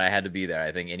I had to be there.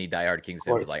 I think any diehard Kings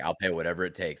fan was like, I'll pay whatever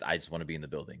it takes. I just want to be in the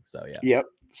building. So yeah. Yep.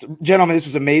 So, gentlemen, this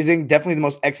was amazing. Definitely the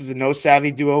most X's and O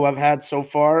savvy duo I've had so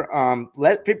far.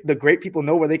 Let the great people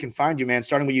know where they can find you, man.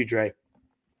 Starting with you, Dre.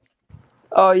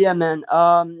 Oh yeah, man.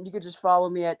 You could just follow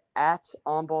me at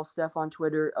OnBallSteph on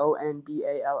Twitter,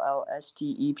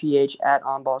 OnBallSteph at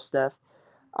OnBallSteph.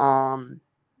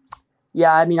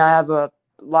 Yeah, I mean, I have a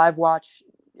live watch.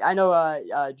 I know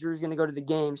Jrue's gonna go to the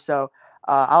game, so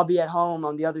I'll be at home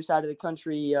on the other side of the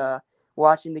country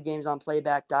watching the games on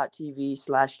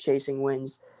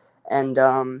playback.tv/chasingwins. And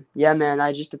yeah, man,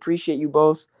 I just appreciate you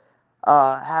both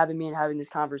having me and having this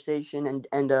conversation.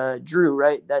 And Jrue,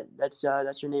 right? That's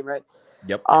your name, right?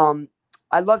 Yep.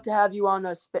 I'd love to have you on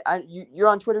you're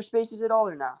on Twitter Spaces at all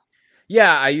or not?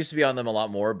 Yeah, I used to be on them a lot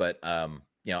more, but I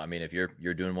mean, if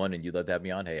you're doing one and you'd love to have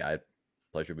me on, hey,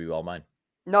 pleasure be all mine.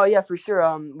 No, yeah, for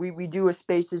sure. We do a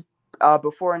Spaces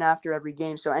before and after every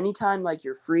game. So anytime like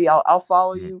you're free, I'll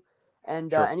follow you.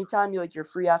 And Sure. Anytime you're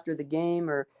free after the game,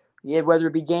 or whether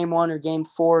it be game 1 or game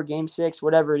 4, game 6,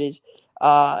 whatever it is,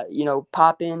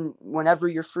 pop in whenever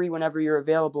you're free, whenever you're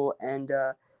available. And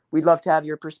we'd love to have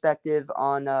your perspective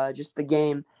on just the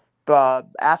game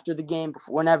after the game,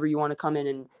 whenever you want to come in,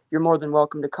 and you're more than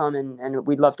welcome to come in, and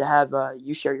we'd love to have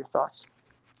you share your thoughts.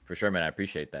 For sure, man. I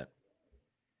appreciate that.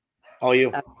 All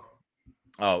you.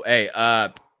 Oh, hey,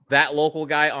 that local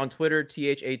guy on Twitter,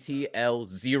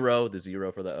 THATL0, the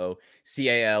 0 for the O,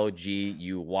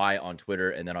 CALGUY on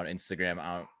Twitter. And then on Instagram,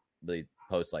 I don't really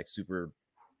post like super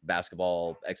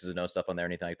basketball X's and O stuff on there,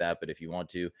 anything like that. But if you want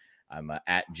to, I'm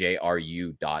at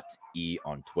JRU.E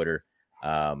on Twitter.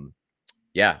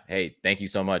 Yeah. Hey, thank you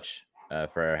so much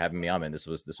for having me on, man. This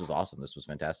was awesome. This was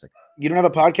fantastic. You don't have a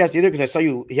podcast either? Because I saw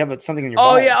you have something in your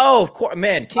bio. bio. Yeah. Oh, of course,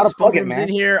 man. King's Film Room's in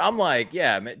here. I'm like,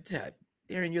 yeah, man.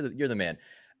 Darren, you're the man.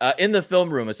 In the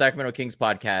Film Room, a Sacramento Kings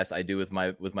podcast I do with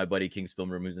my buddy Kings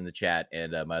Film Room, who's in the chat,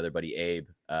 and my other buddy Abe.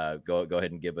 Go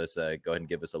ahead and give us a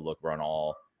look. We're on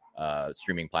all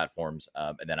streaming platforms.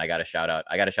 And then I got to shout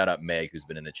out Meg, who's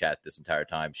been in the chat this entire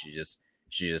time. She just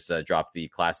dropped the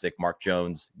classic Mark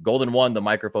Jones Golden One. The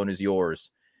microphone is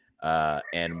yours.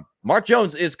 And Mark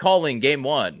Jones is calling game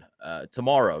 1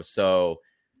 tomorrow. So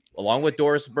along with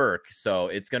Doris Burke. So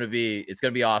it's going to be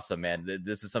awesome, man.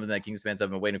 This is something that Kings fans have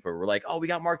been waiting for. We're like, oh, we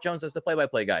got Mark Jones as the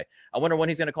play-by-play guy. I wonder when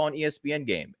he's going to call an ESPN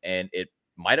game. And it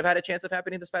might have had a chance of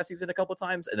happening this past season a couple of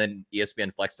times. And then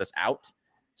ESPN flexed us out.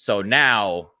 So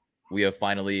now we have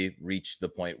finally reached the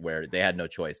point where they had no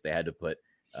choice. They had to put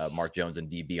Mark Jones and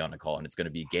DB on the call, and it's going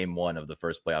to be game 1 of the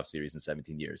first playoff series in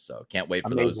 17 years. So can't wait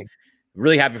for those.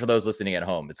 Really happy for those listening at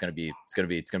home. It's going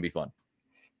to be fun.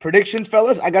 Predictions,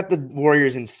 fellas. I got the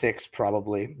Warriors in 6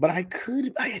 probably, but I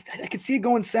could see it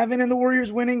going 7 and the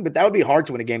Warriors winning, but that would be hard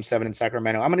to win a game 7 in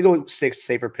Sacramento. I'm going to go 6,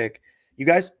 safer pick. You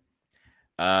guys?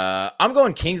 I'm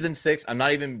going Kings in 6. I'm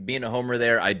not even being a homer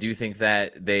there. I do think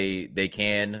that they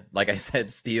can, like I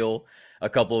said, steal a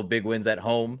couple of big wins at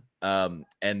home.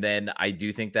 And then I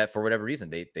do think that for whatever reason,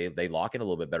 they lock in a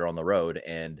little bit better on the road.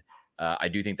 And I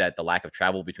do think that the lack of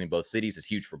travel between both cities is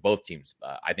huge for both teams.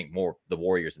 I think more the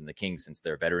Warriors and the Kings since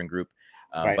they're a veteran group.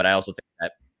 Right. But I also think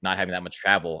that not having that much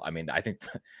travel, I mean, I think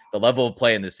the level of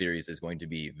play in this series is going to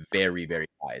be very, very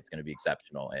high. It's going to be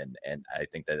exceptional. And I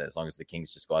think that as long as the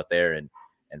Kings just go out there and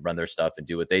run their stuff and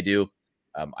do what they do,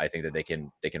 I think that they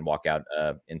can walk out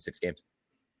in 6 games.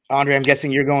 Andre, I'm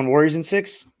guessing you're going Warriors in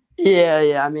 6?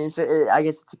 Yeah. I mean, I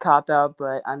guess it's a cop-out,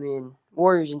 but, I mean,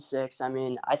 Warriors in 6. I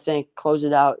mean, I think close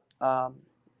it out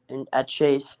at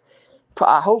Chase.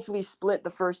 Hopefully split the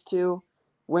first 2,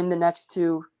 win the next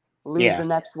 2, lose the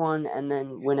next one, and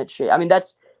then win at Chase. I mean,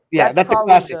 that's the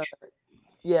classic.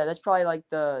 That's probably like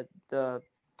the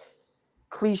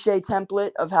cliche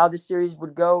template of how the series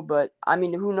would go. But, I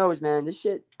mean, who knows, man? This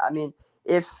shit, I mean,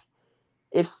 if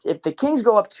the Kings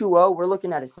go up 2-0, we're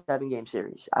looking at a 7-game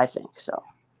series, I think. So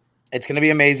it's going to be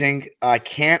amazing. I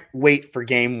can't wait for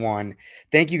game 1.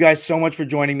 Thank you guys so much for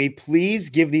joining me. Please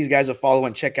give these guys a follow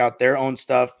and check out their own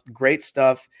stuff. Great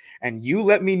stuff. And you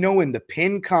let me know in the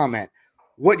pinned comment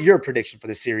what your prediction for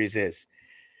the series is.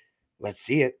 Let's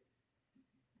see it.